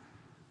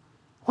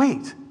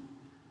 Wait,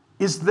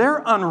 is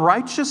there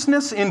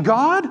unrighteousness in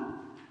God?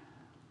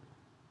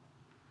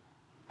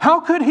 How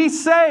could he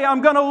say,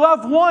 I'm going to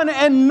love one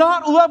and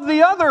not love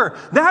the other?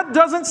 That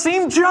doesn't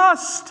seem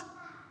just.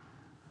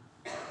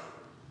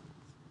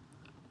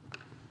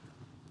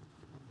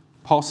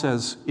 Paul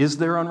says, is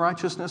there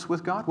unrighteousness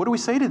with God? What do we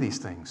say to these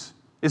things?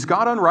 Is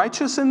God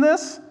unrighteous in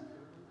this?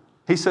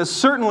 He says,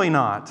 certainly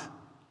not.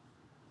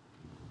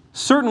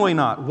 Certainly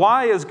not.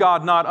 Why is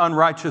God not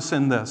unrighteous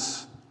in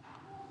this?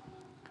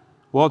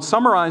 Well, it's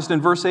summarized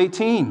in verse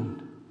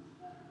 18.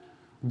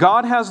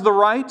 God has the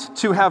right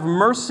to have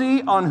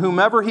mercy on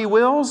whomever He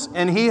wills,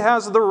 and He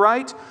has the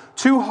right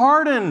to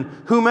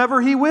harden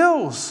whomever He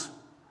wills.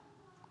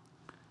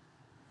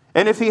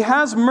 And if He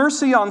has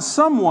mercy on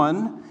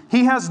someone,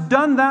 He has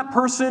done that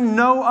person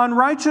no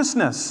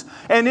unrighteousness.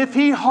 And if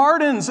He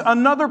hardens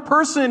another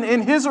person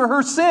in his or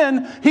her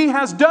sin, He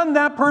has done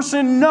that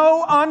person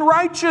no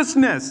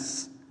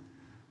unrighteousness.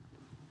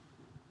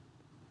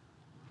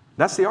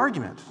 That's the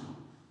argument.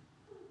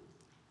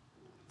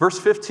 Verse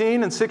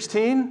 15 and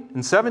 16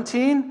 and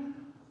 17,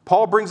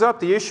 Paul brings up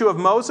the issue of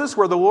Moses,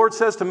 where the Lord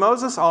says to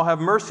Moses, I'll have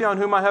mercy on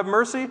whom I have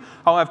mercy.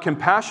 I'll have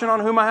compassion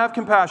on whom I have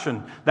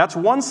compassion. That's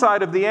one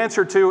side of the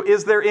answer to,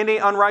 is there any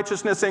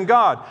unrighteousness in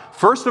God?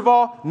 First of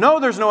all,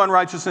 no, there's no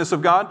unrighteousness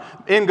in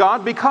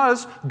God,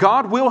 because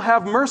God will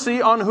have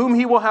mercy on whom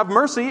He will have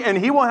mercy, and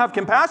He will have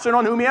compassion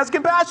on whom He has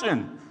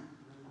compassion.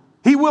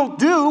 He will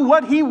do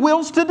what He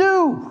wills to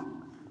do.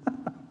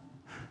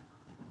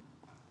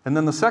 And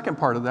then the second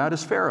part of that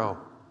is Pharaoh,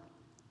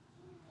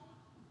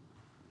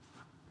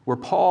 where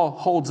Paul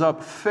holds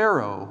up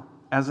Pharaoh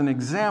as an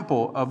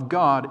example of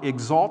God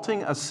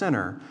exalting a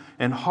sinner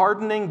and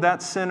hardening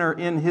that sinner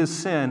in his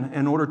sin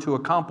in order to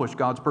accomplish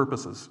God's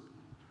purposes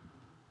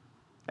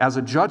as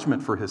a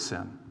judgment for his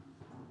sin.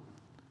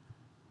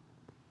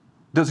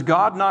 Does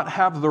God not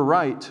have the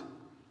right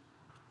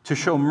to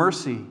show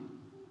mercy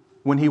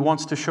when He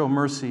wants to show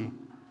mercy,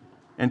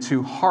 and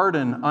to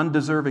harden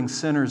undeserving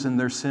sinners in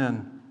their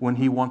sin when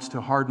He wants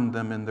to harden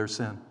them in their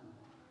sin?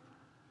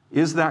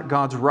 Is that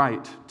God's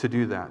right to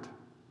do that?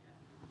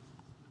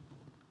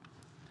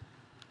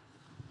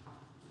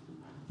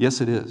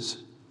 Yes, it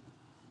is.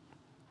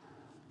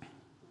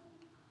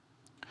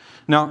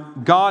 Now,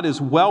 God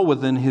is well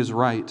within His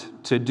right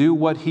to do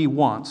what He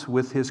wants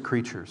with His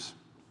creatures.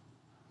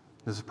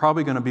 This is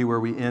probably going to be where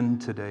we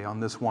end today on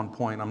this one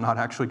point. I'm not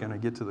actually going to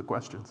get to the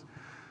questions.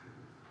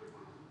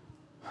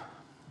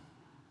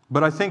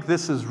 But I think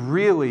this is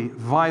really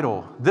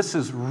vital. This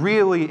is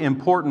really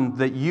important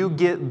that you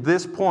get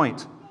this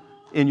point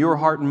in your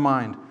heart and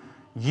mind.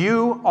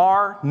 You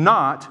are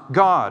not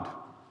God.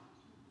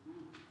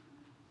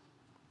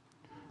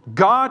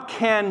 God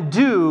can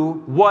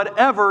do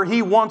whatever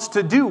He wants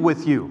to do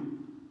with you.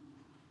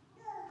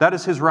 That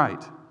is His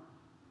right.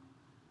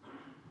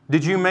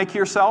 Did you make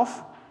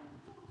yourself?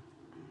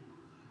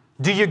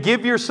 Do you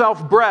give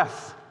yourself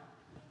breath?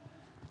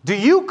 Do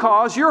you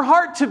cause your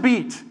heart to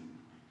beat?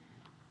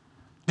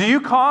 Do you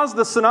cause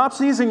the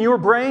synapses in your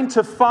brain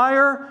to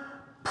fire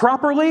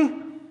properly?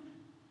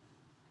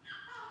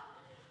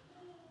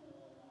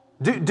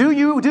 Do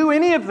you do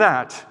any of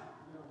that?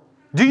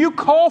 Do you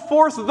call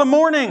forth the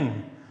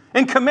morning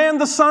and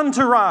command the sun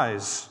to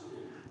rise?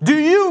 Do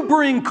you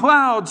bring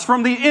clouds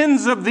from the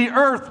ends of the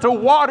earth to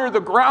water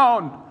the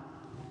ground?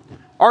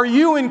 Are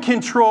you in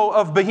control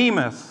of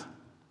Behemoth?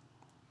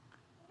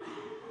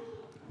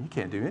 You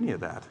can't do any of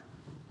that.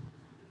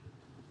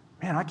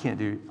 Man, I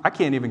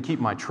can't even keep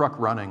my truck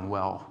running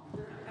well.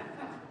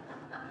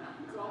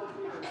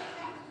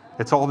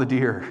 It's all the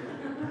deer.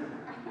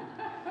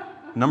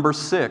 Number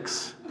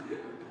six,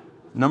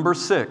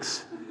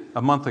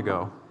 a month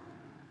ago,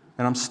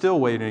 and I'm still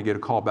waiting to get a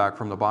call back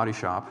from the body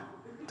shop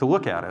to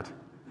look at it.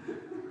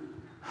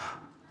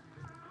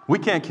 We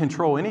can't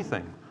control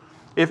anything.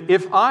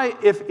 If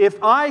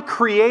I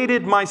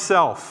created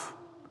myself,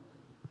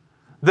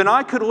 then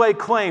I could lay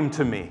claim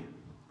to me.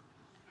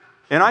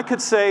 And I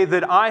could say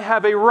that I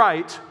have a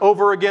right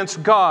over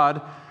against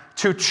God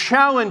to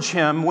challenge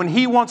Him when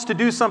He wants to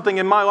do something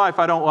in my life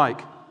I don't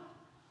like.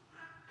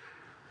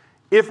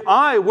 If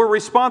I were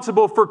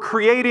responsible for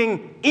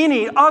creating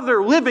any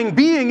other living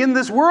being in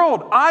this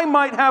world, I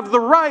might have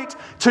the right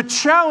to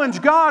challenge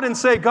God and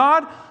say,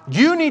 God,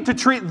 you need to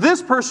treat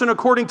this person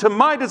according to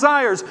my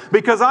desires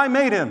because I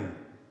made him.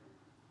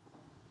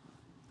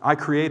 I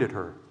created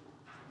her.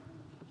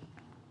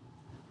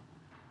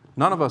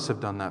 None of us have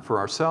done that for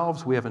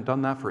ourselves. We haven't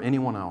done that for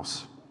anyone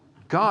else.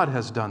 God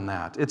has done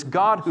that. It's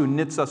God who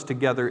knits us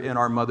together in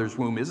our mother's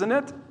womb, isn't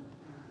it?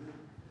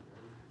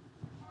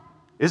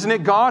 Isn't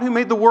it God who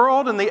made the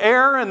world and the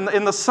air and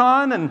the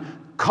sun and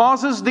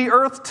causes the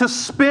earth to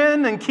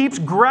spin and keeps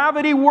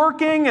gravity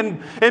working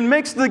and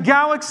makes the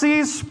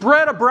galaxies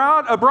spread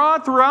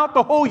abroad throughout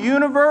the whole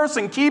universe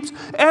and keeps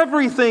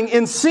everything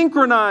in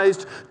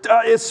synchronized,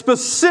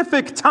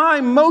 specific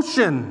time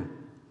motion?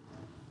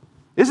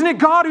 Isn't it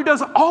God who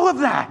does all of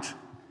that?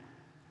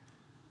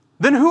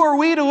 Then who are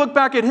we to look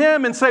back at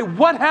Him and say,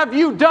 what have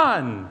you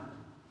done?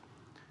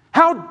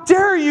 How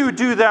dare you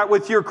do that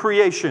with your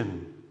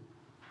creation?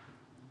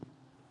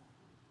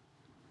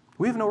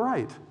 We have no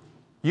right.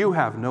 You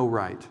have no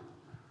right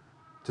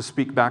to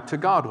speak back to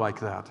God like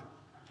that.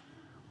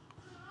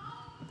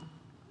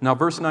 Now,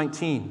 verse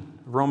 19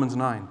 of Romans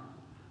 9.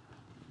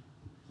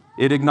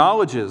 It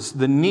acknowledges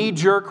the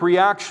knee-jerk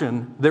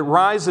reaction that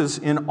rises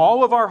in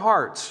all of our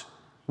hearts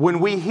when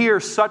we hear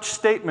such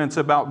statements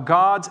about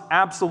God's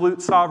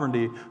absolute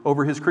sovereignty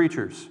over His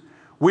creatures.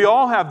 We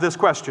all have this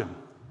question.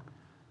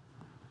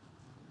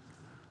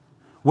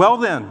 Well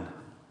then,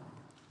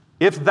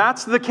 if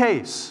that's the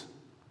case,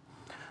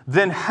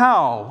 then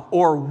how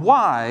or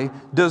why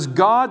does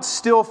God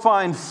still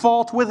find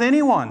fault with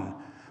anyone?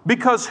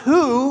 Because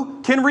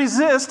who can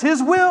resist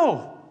His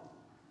will?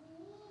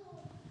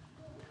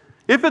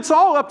 If it's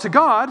all up to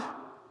God,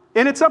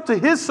 and it's up to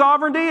His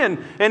sovereignty, and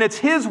it's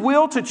His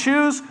will to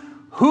choose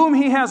whom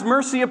He has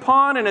mercy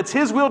upon, and it's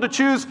His will to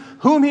choose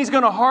whom He's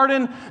going to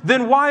harden,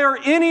 then why are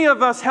any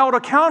of us held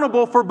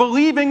accountable for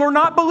believing or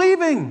not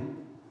believing?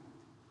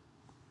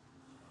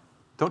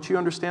 Don't you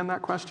understand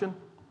that question?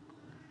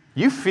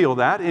 You feel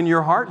that in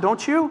your heart,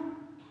 don't you?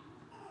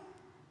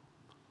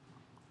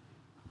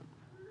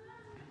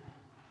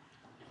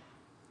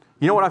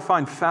 You know what I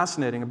find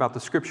fascinating about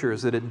the Scripture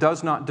is that it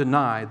does not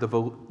deny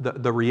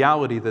the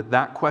reality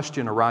that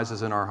question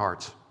arises in our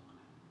hearts.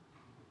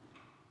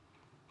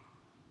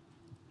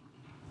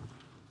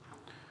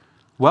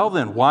 Well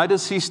then, why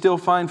does He still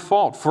find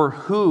fault? For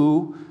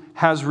who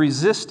has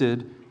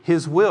resisted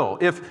His will?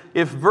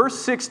 If verse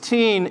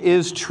 16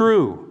 is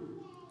true,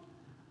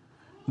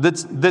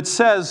 that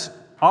says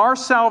our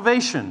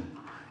salvation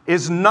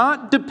is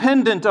not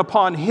dependent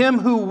upon him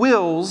who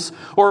wills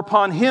or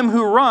upon him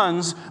who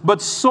runs, but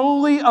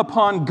solely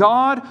upon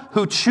God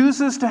who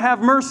chooses to have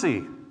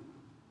mercy.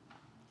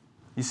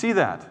 You see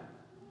that?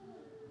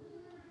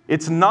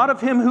 It's not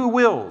of him who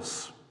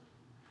wills,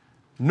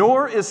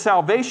 nor is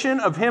salvation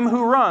of him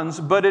who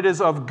runs, but it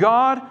is of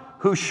God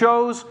who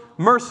shows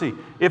mercy.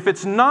 If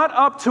it's not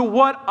up to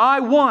what I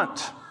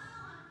want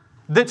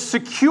that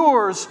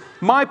secures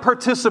my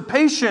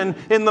participation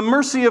in the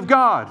mercy of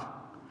God,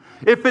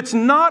 if it's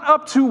not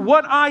up to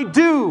what I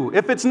do,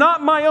 if it's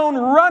not my own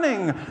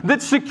running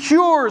that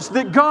secures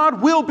that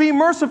God will be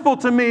merciful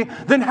to me,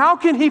 then how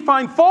can He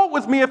find fault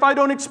with me if I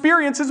don't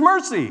experience His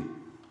mercy?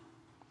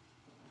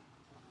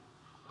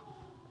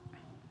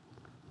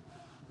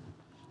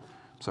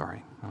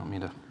 Sorry, I don't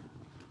mean to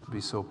be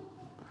so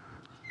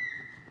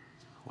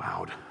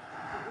loud.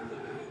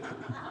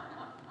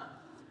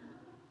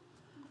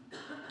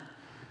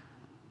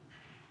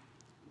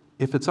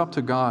 If it's up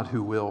to God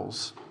who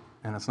wills,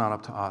 and it's not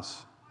up to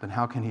us, then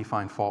how can He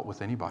find fault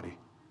with anybody?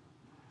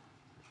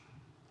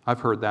 I've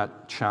heard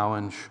that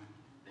challenge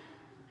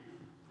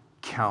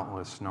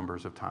countless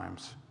numbers of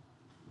times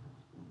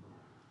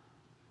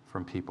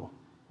from people.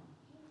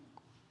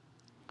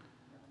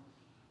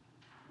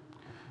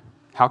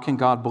 How can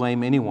God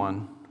blame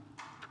anyone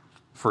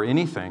for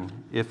anything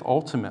if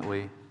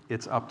ultimately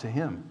it's up to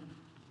Him?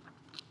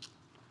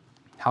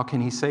 How can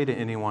He say to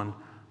anyone,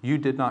 you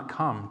did not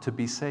come to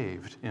be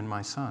saved in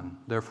my Son,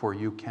 therefore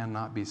you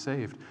cannot be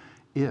saved,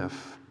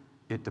 if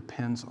it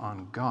depends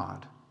on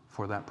God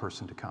for that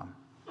person to come?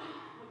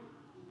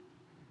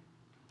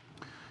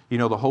 You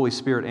know, the Holy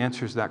Spirit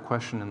answers that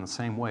question in the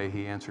same way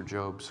He answered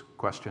Job's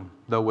question,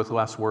 though with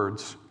less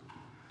words.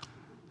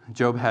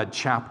 Job had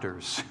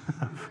chapters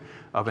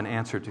of an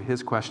answer to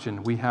his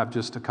question. We have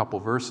just a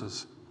couple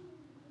verses.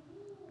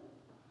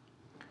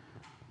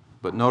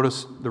 But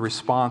notice the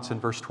response in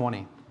verse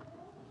 20.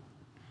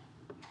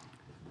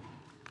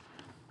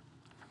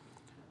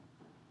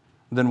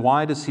 Then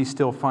why does He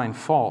still find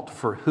fault?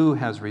 For who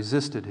has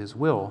resisted His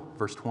will?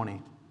 Verse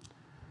 20.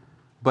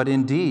 But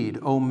indeed,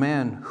 O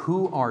men,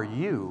 who are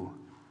you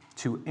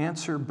to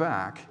answer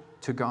back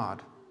to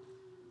God?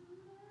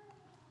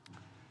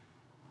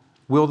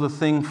 Will the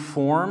thing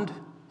formed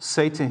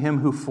say to him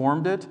who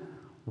formed it,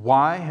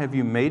 why have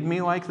you made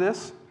me like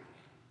this?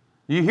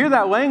 You hear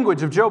that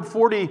language of Job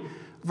 40,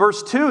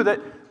 verse 2, that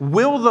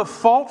Will the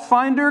fault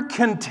finder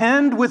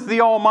contend with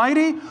the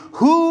Almighty?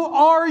 Who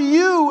are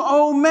you,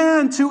 O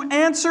man, to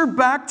answer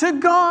back to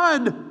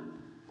God?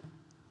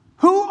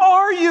 Who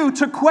are you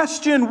to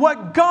question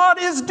what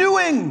God is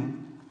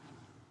doing?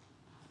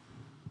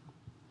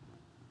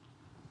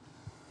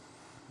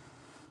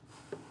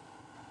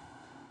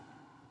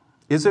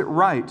 Is it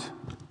right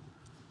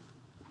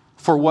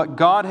for what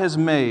God has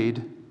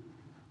made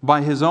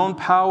by His own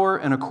power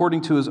and according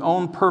to His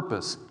own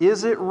purpose?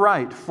 Is it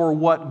right for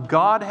what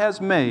God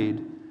has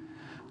made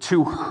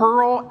to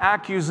hurl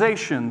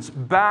accusations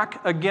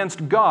back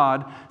against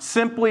God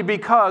simply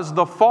because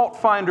the fault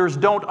finders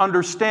don't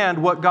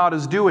understand what God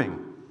is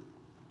doing?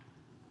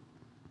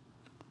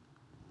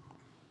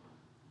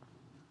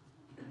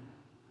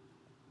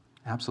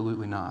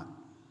 Absolutely not.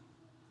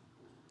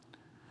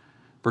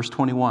 Verse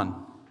 21.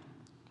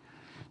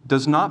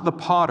 Does not the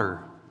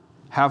potter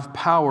have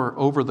power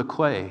over the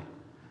clay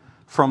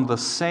from the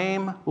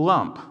same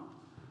lump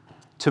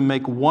to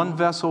make one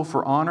vessel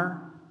for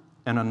honor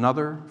and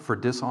another for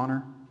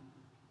dishonor?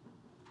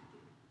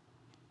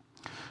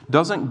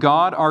 Doesn't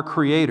God, our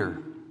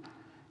Creator,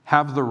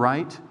 have the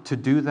right to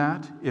do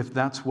that if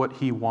that's what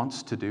He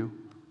wants to do?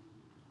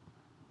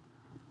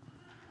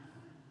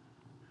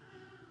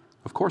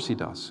 Of course He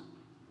does.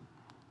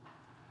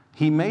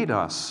 He made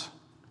us,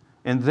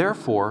 and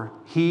therefore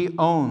He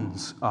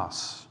owns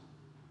us.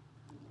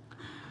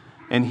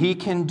 And He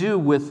can do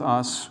with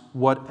us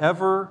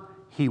whatever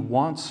He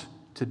wants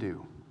to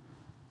do.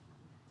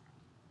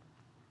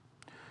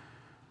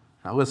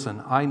 Now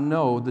listen, I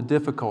know the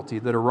difficulty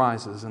that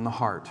arises in the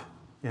heart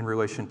in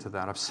relation to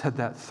that. I've said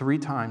that 3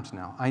 times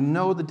now. I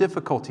know the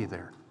difficulty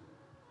there.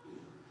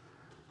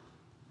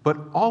 But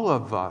all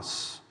of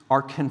us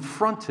are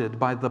confronted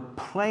by the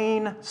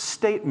plain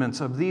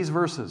statements of these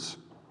verses.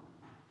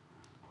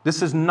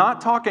 This is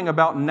not talking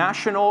about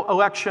national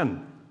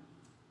election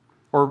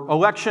or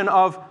election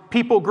of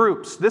people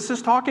groups. This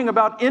is talking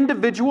about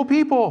individual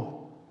people.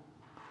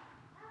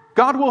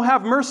 God will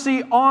have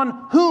mercy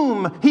on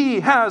whom He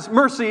has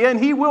mercy, and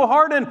He will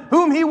harden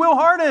whom He will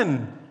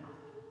harden.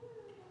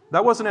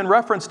 That wasn't in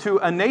reference to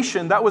a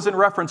nation. That was in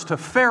reference to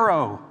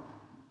Pharaoh.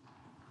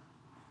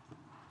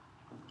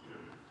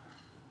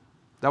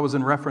 That was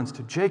in reference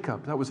to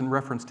Jacob. That was in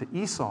reference to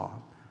Esau.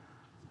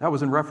 That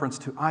was in reference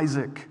to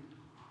Isaac.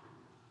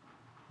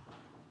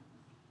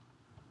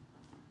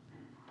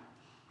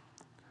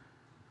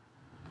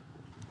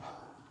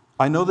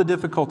 I know the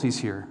difficulties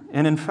here.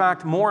 And in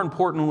fact, more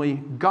importantly,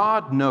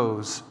 God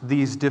knows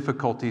these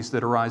difficulties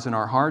that arise in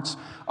our hearts.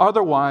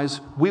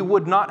 Otherwise, we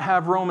would not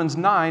have Romans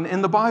 9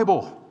 in the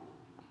Bible.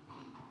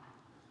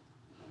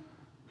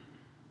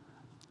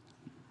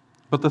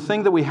 But the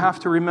thing that we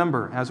have to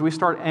remember as we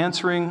start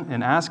answering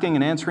and asking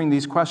and answering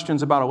these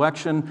questions about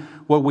election,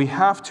 what we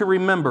have to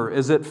remember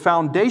is that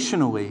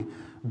foundationally,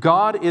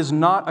 God is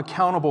not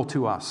accountable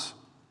to us.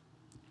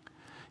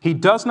 He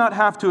does not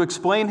have to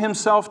explain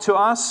Himself to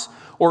us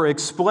or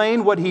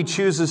explain what He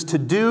chooses to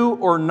do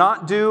or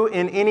not do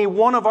in any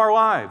one of our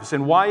lives.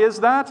 And why is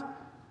that?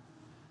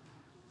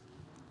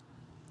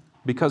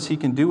 Because He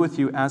can do with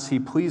you as He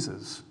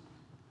pleases,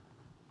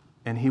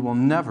 and He will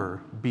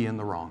never be in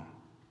the wrong.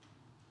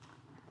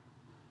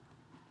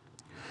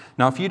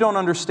 Now, if you don't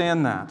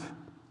understand that,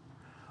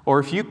 or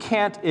if you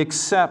can't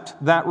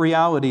accept that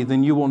reality,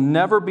 then you will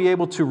never be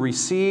able to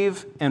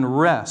receive and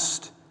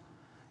rest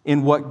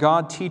in what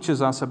God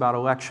teaches us about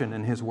election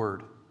in His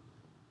Word.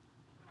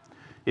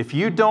 If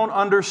you don't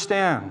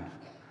understand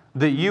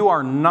that you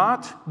are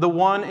not the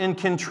one in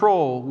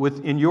control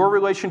in your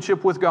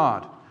relationship with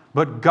God,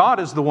 but God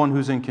is the one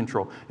who's in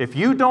control. If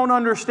you don't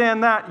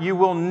understand that, you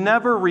will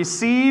never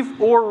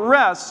receive or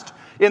rest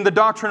in the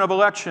doctrine of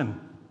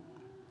election.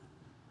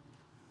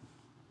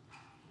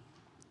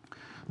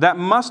 That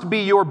must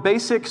be your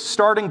basic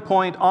starting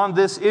point on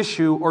this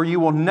issue, or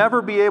you will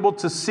never be able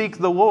to seek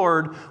the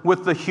Lord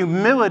with the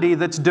humility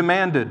that's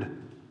demanded.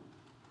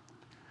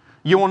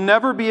 You will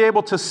never be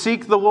able to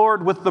seek the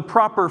Lord with the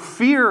proper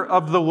fear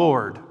of the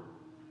Lord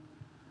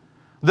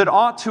that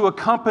ought to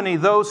accompany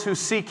those who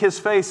seek His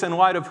face in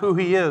light of who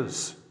He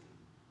is.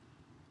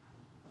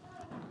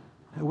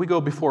 We go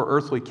before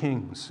earthly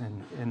kings,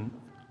 and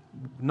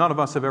none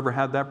of us have ever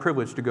had that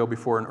privilege to go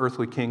before an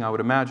earthly king, I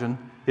would imagine.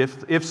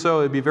 If so,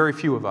 it would be very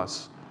few of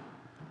us.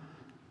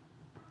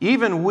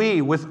 Even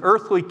we, with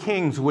earthly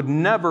kings, would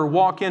never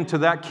walk into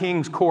that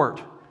king's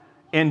court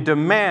and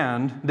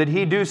demand that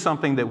he do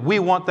something that we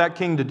want that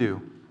king to do.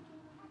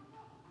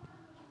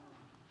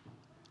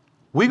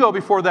 We go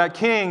before that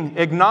king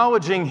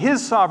acknowledging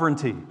his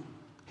sovereignty,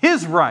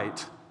 his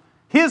right,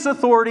 his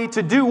authority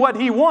to do what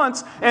he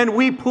wants, and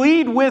we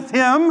plead with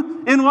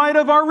him in light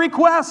of our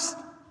request.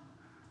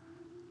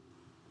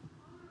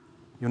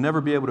 You'll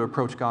never be able to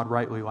approach God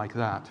rightly like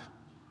that,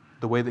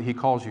 the way that He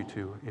calls you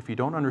to, if you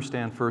don't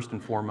understand first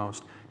and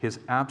foremost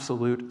His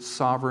absolute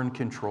sovereign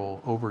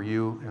control over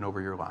you and over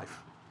your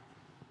life.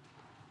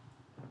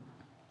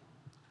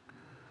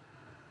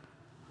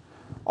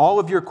 All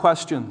of your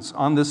questions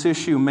on this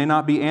issue may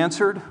not be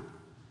answered.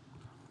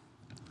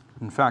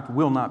 In fact,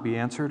 will not be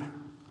answered.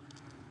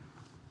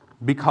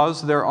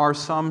 Because there are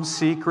some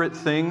secret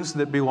things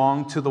that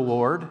belong to the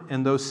Lord,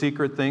 and those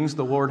secret things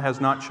the Lord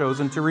has not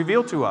chosen to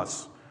reveal to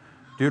us.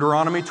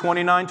 Deuteronomy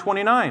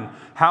 29:29.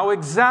 How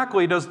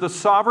exactly does the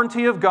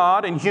sovereignty of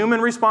God and human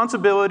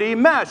responsibility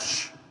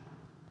mesh?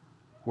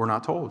 We're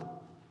not told.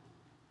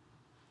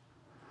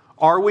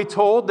 Are we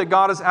told that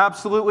God is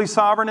absolutely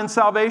sovereign in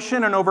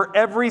salvation and over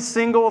every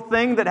single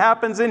thing that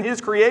happens in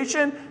His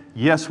creation?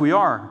 Yes, we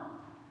are.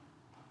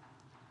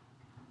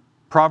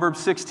 Proverbs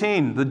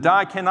 16, the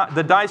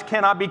dice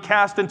cannot be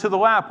cast into the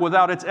lap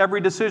without its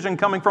every decision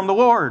coming from the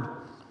Lord.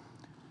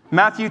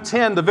 Matthew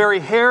 10, the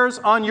very hairs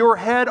on your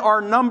head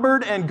are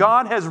numbered, and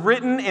God has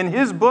written in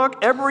His book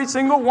every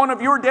single one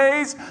of your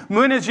days,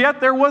 when as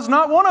yet there was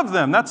not one of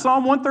them. That's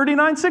Psalm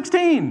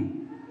 139:16.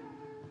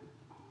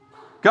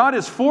 God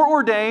is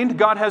foreordained,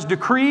 God has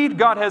decreed,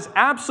 God has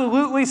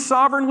absolutely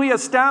sovereignly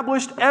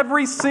established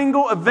every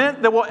single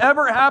event that will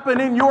ever happen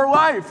in your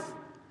life.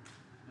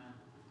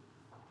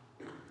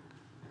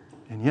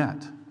 And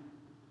yet,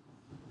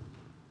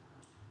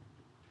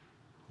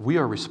 we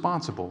are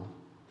responsible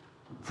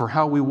for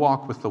how we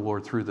walk with the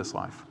Lord through this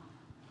life.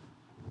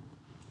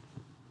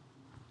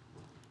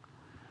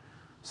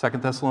 2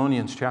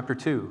 Thessalonians chapter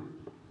 2.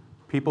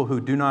 People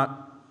who do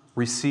not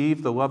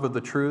receive the love of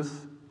the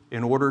truth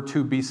in order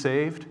to be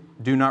saved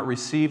do not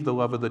receive the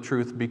love of the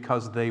truth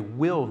because they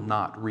will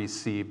not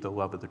receive the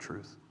love of the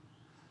truth.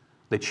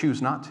 They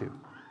choose not to.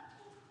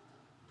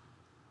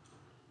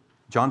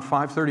 John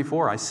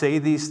 5:34, I say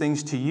these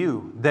things to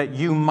you that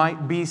you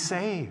might be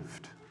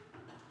saved.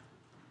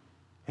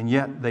 And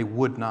yet they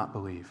would not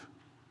believe.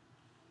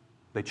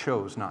 They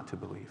chose not to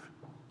believe.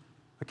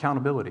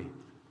 Accountability,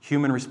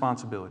 human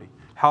responsibility.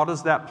 How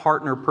does that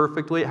partner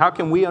perfectly? How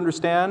can we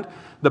understand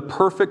the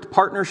perfect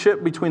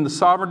partnership between the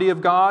sovereignty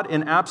of God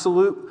in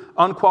absolute,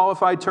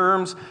 unqualified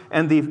terms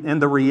and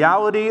the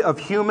reality of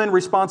human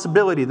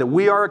responsibility, that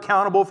we are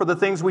accountable for the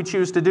things we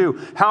choose to do?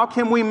 How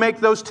can we make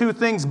those two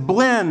things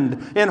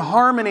blend in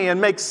harmony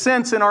and make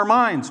sense in our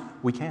minds?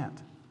 We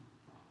can't.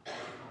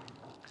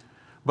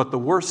 But the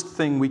worst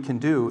thing we can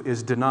do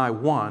is deny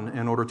one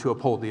in order to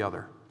uphold the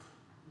other.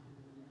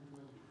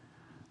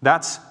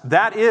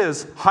 That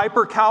is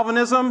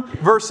hyper-Calvinism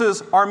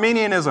versus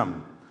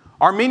Arminianism.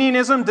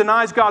 Arminianism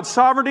denies God's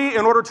sovereignty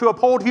in order to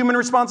uphold human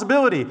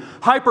responsibility.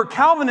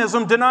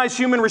 Hyper-Calvinism denies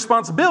human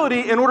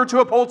responsibility in order to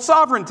uphold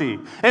sovereignty.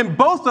 And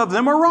both of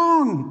them are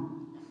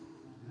wrong.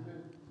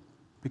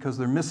 Because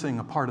they're missing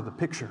a part of the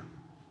picture.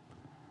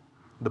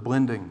 The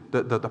blending,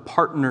 the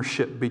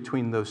partnership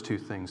between those two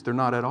things. They're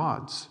not at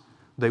odds.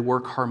 They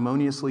work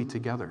harmoniously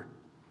together.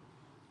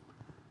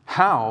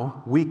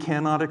 How, we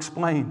cannot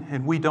explain,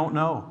 and we don't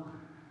know.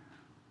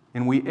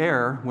 And we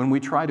err when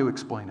we try to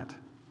explain it.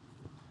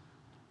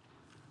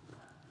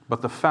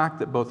 But the fact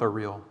that both are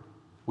real,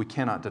 we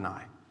cannot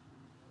deny.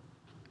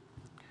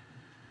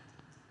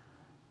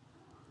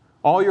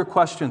 All your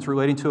questions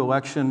relating to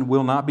election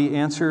will not be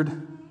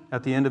answered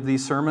at the end of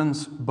these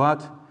sermons,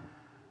 but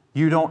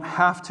you don't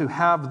have to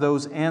have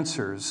those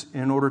answers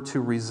in order to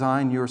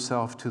resign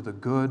yourself to the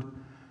good,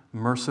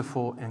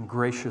 merciful, and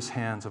gracious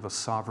hands of a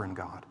sovereign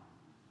God.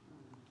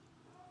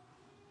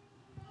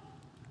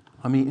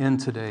 Let me end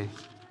today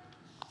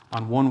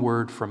on one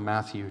word from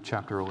Matthew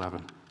chapter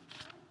 11.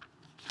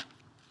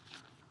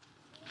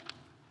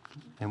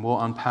 And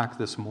we'll unpack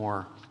this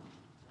more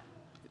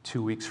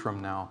 2 weeks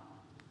from now.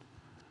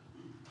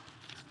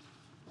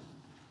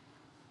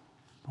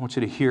 I want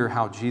you to hear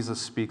how Jesus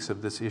speaks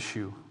of this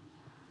issue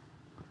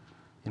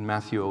in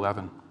Matthew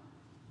 11.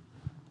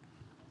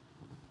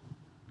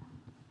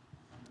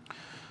 I'm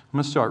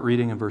going to start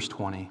reading in verse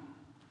 20.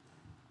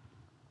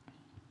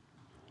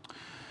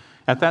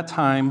 At that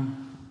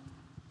time,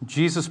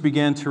 Jesus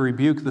began to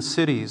rebuke the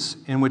cities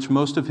in which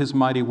most of His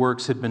mighty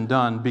works had been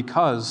done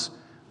because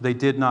they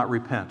did not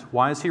repent.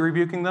 Why is He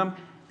rebuking them?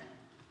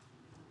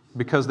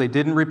 Because they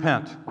didn't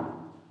repent.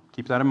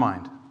 Keep that in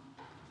mind.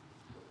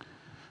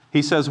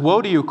 He says,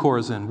 Woe to you,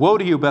 Chorazin! Woe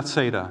to you,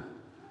 Bethsaida!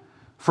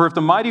 For if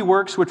the mighty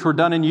works which were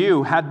done in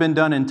you had been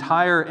done in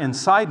Tyre and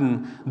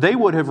Sidon, they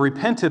would have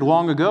repented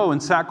long ago in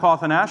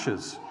sackcloth and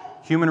ashes.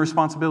 Human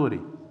responsibility.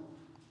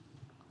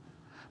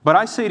 But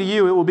I say to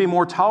you, it will be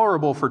more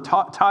tolerable for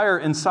Tyre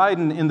and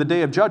Sidon in the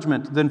day of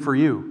judgment than for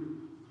you.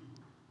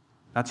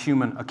 That's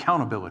human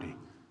accountability.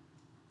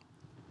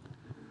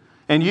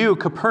 And you,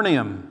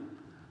 Capernaum,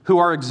 who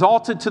are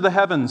exalted to the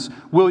heavens,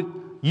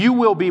 you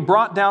will be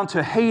brought down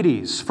to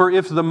Hades. For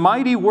if the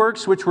mighty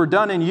works which were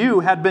done in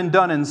you had been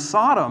done in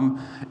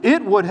Sodom,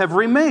 it would have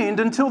remained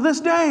until this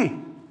day.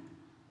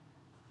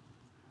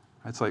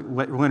 It's like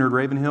Leonard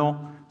Ravenhill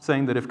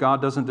saying that if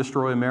God doesn't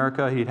destroy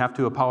America, He'd have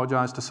to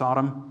apologize to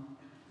Sodom.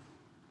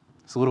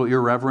 It's a little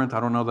irreverent. I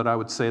don't know that I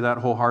would say that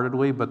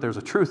wholeheartedly, but there's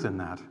a truth in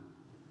that,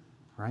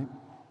 right?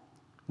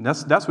 And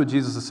that's what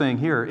Jesus is saying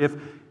here. If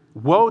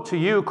woe to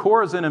you,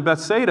 Chorazin and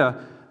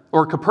Bethsaida,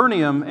 or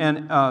Capernaum,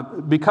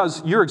 and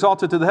because you're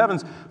exalted to the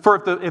heavens,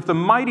 for if the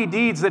mighty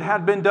deeds that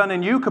had been done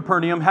in you,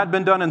 Capernaum, had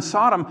been done in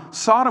Sodom,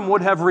 Sodom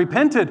would have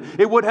repented.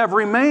 It would have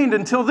remained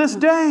until this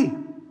day.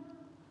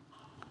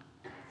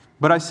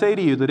 But I say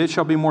to you that it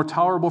shall be more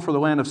tolerable for the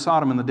land of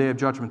Sodom in the day of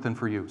judgment than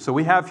for you. So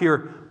we have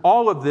here,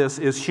 all of this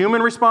is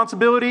human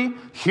responsibility,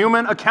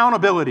 human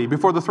accountability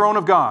before the throne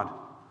of God.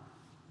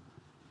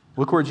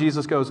 Look where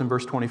Jesus goes in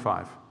verse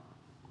 25.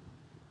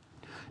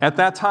 At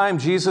that time,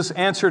 Jesus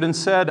answered and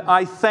said,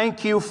 I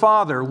thank you,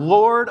 Father,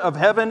 Lord of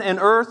heaven and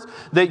earth,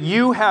 that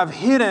you have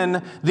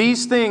hidden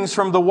these things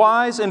from the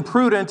wise and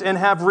prudent and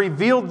have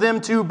revealed them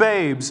to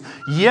babes.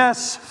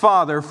 Yes,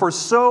 Father, for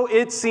so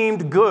it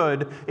seemed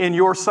good in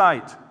your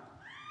sight.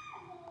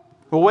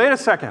 Well, wait a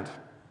second.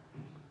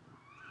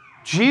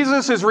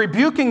 Jesus is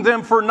rebuking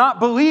them for not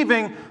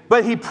believing,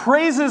 but he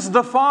praises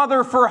the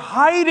Father for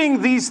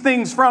hiding these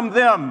things from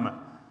them.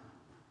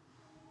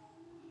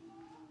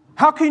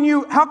 How can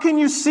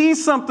you see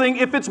something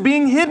if it's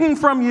being hidden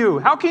from you?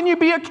 How can you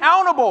be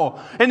accountable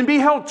and be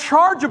held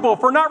chargeable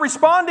for not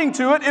responding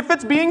to it if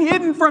it's being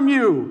hidden from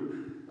you?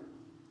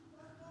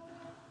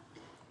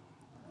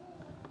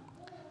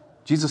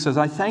 Jesus says,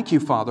 I thank you,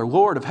 Father,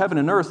 Lord of heaven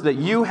and earth, that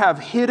you have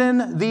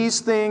hidden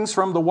these things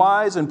from the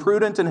wise and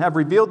prudent and have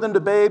revealed them to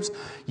babes.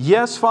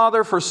 Yes,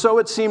 Father, for so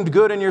it seemed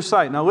good in your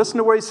sight. Now listen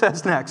to what he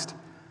says next.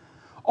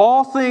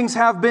 All things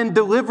have been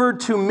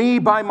delivered to me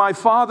by my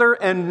Father,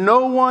 and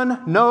no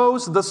one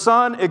knows the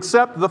Son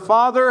except the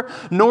Father,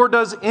 nor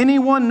does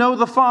anyone know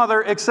the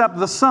Father except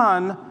the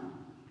Son,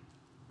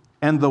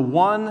 and the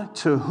one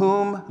to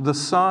whom the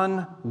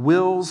Son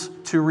wills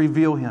to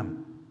reveal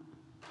him.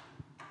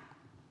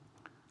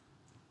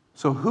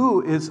 So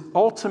who is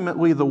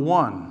ultimately the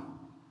one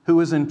who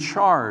is in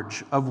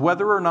charge of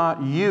whether or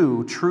not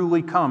you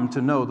truly come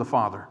to know the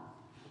Father?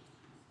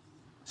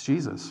 It's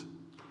Jesus.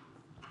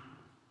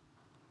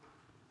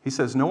 He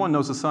says, no one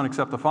knows the Son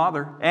except the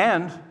Father,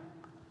 and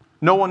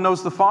no one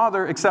knows the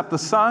Father except the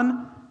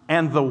Son,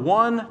 and the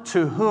one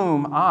to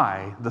whom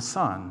I, the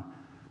Son,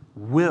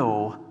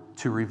 will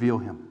to reveal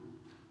him.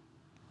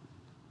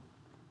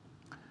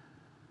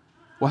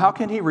 Well, how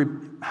can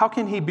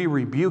he be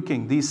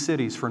rebuking these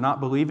cities for not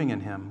believing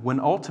in him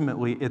when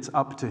ultimately it's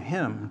up to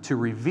him to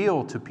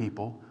reveal to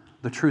people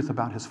the truth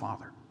about his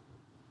Father?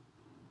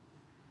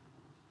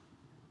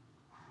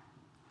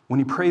 When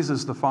he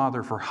praises the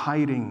Father for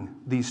hiding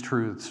these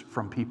truths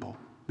from people,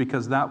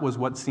 because that was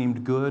what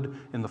seemed good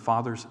in the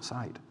Father's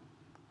sight.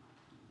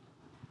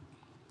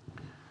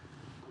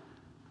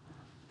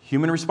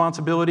 Human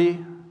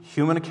responsibility,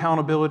 human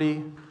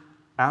accountability,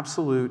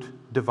 absolute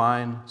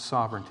divine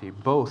sovereignty,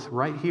 both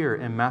right here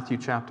in Matthew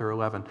chapter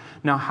 11.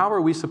 Now, how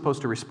are we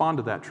supposed to respond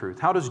to that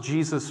truth? How does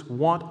Jesus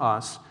want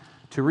us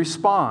to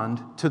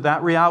respond to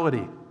that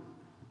reality?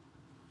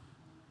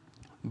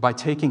 By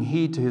taking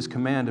heed to his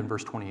command in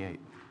verse 28.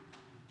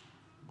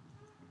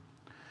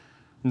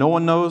 No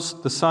one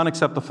knows the Son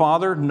except the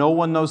Father. No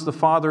one knows the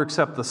Father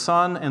except the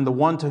Son, and the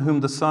one to whom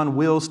the Son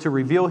wills to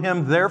reveal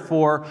him.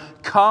 Therefore,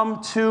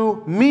 come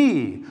to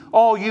me,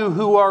 all you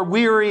who are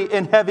weary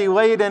and heavy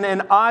laden,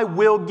 and I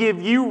will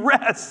give you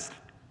rest.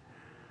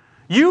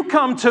 You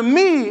come to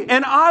me,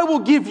 and I will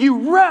give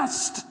you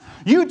rest.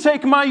 You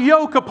take my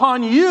yoke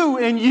upon you,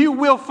 and you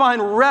will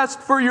find rest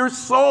for your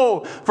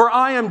soul. For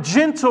I am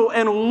gentle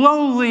and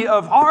lowly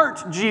of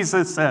heart,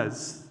 Jesus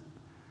says.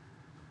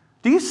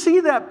 Do you see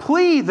that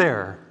plea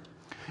there?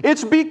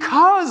 It's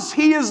because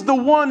he is the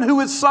one who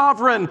is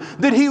sovereign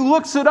that he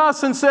looks at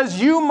us and says,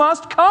 you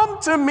must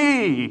come to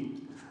me.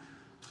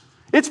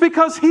 It's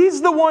because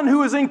he's the one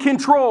who is in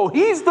control.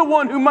 He's the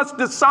one who must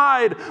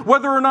decide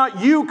whether or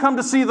not you come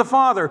to see the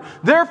Father.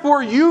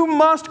 Therefore, you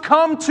must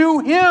come to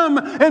him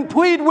and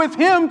plead with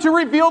him to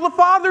reveal the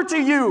Father to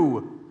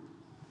you.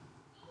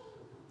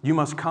 You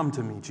must come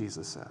to me,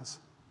 Jesus says.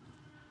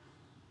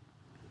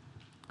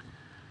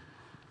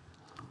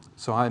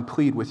 So I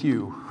plead with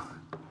you,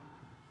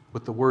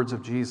 with the words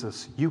of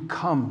Jesus, you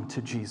come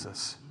to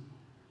Jesus.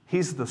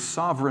 He's the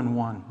sovereign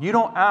one. You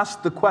don't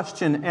ask the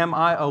question, am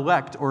I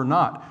elect or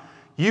not?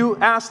 You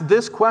ask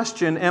this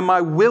question, am I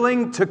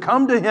willing to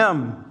come to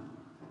him?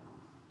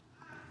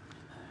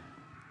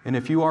 And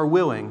if you are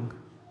willing,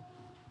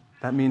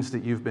 that means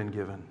that you've been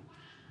given.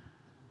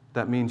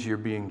 That means you're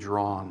being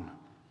drawn.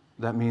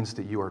 That means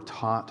that you are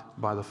taught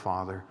by the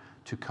Father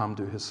to come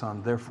to his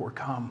Son. Therefore,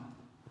 come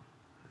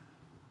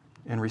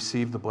and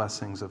receive the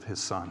blessings of his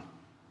Son,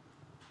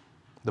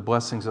 the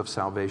blessings of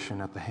salvation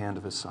at the hand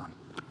of his Son.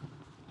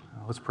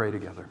 Let's pray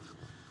together.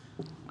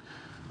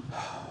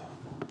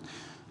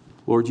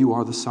 Lord, you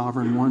are the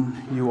sovereign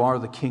one. You are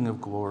the King of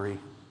glory.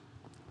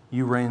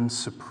 You reign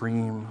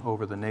supreme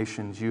over the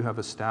nations. You have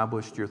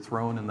established your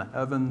throne in the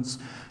heavens.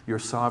 Your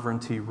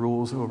sovereignty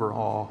rules over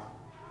all.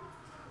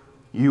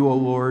 You, O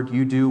Lord,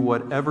 you do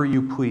whatever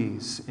you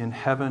please in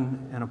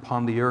heaven and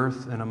upon the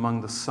earth and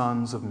among the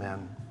sons of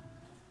men.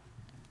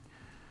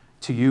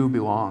 To you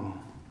belong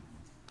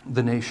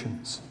the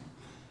nations,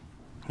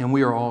 and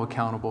we are all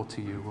accountable to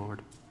you,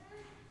 Lord.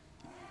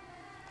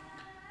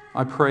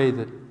 I pray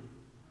that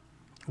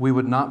we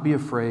would not be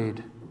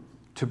afraid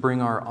to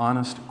bring our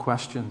honest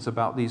questions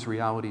about these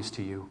realities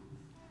to you.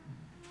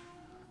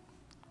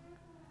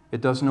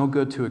 It does no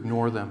good to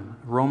ignore them.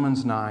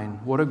 Romans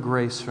 9, what a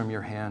grace from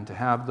your hand to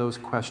have those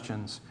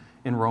questions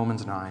in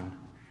Romans 9.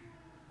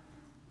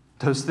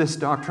 Does this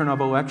doctrine of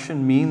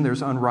election mean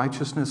there's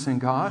unrighteousness in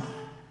God?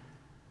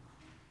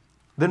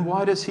 Then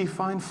why does he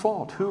find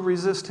fault? Who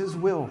resists his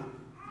will?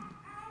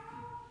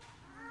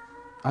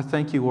 I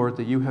thank you, Lord,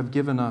 that you have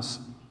given us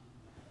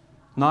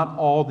not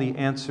all the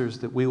answers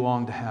that we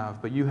long to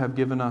have, but you have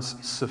given us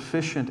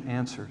sufficient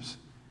answers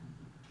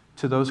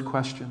to those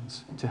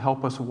questions to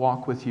help us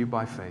walk with you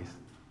by faith.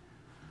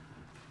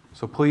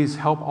 So please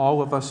help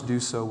all of us do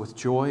so with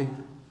joy,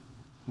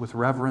 with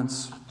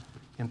reverence,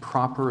 in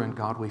proper and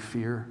godly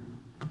fear,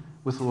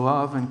 with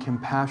love and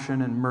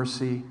compassion and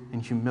mercy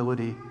and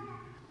humility,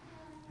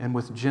 and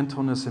with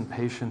gentleness and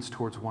patience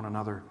towards one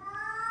another.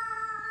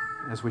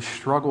 As we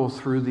struggle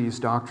through these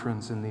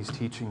doctrines and these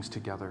teachings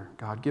together,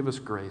 God, give us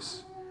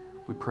grace.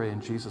 We pray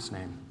in Jesus'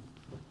 name.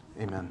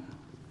 Amen.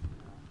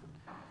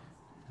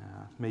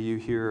 May you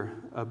hear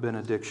a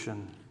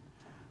benediction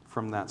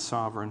from that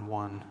sovereign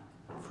one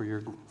for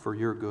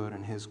your good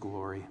and his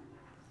glory.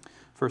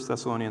 1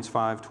 Thessalonians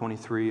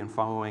 5:23 and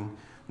following.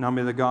 Now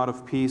may the God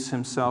of peace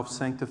himself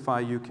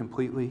sanctify you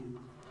completely,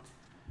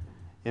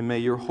 and may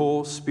your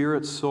whole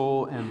spirit,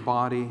 soul, and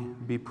body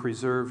be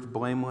preserved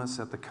blameless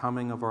at the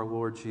coming of our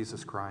Lord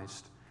Jesus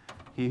Christ.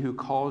 He who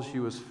calls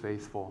you is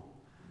faithful.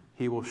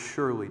 He will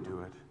surely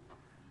do it.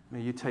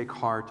 May you take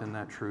heart in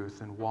that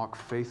truth and walk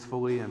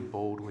faithfully and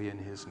boldly in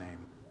his name.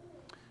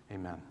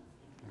 Amen.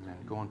 Amen.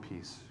 Go in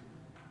peace.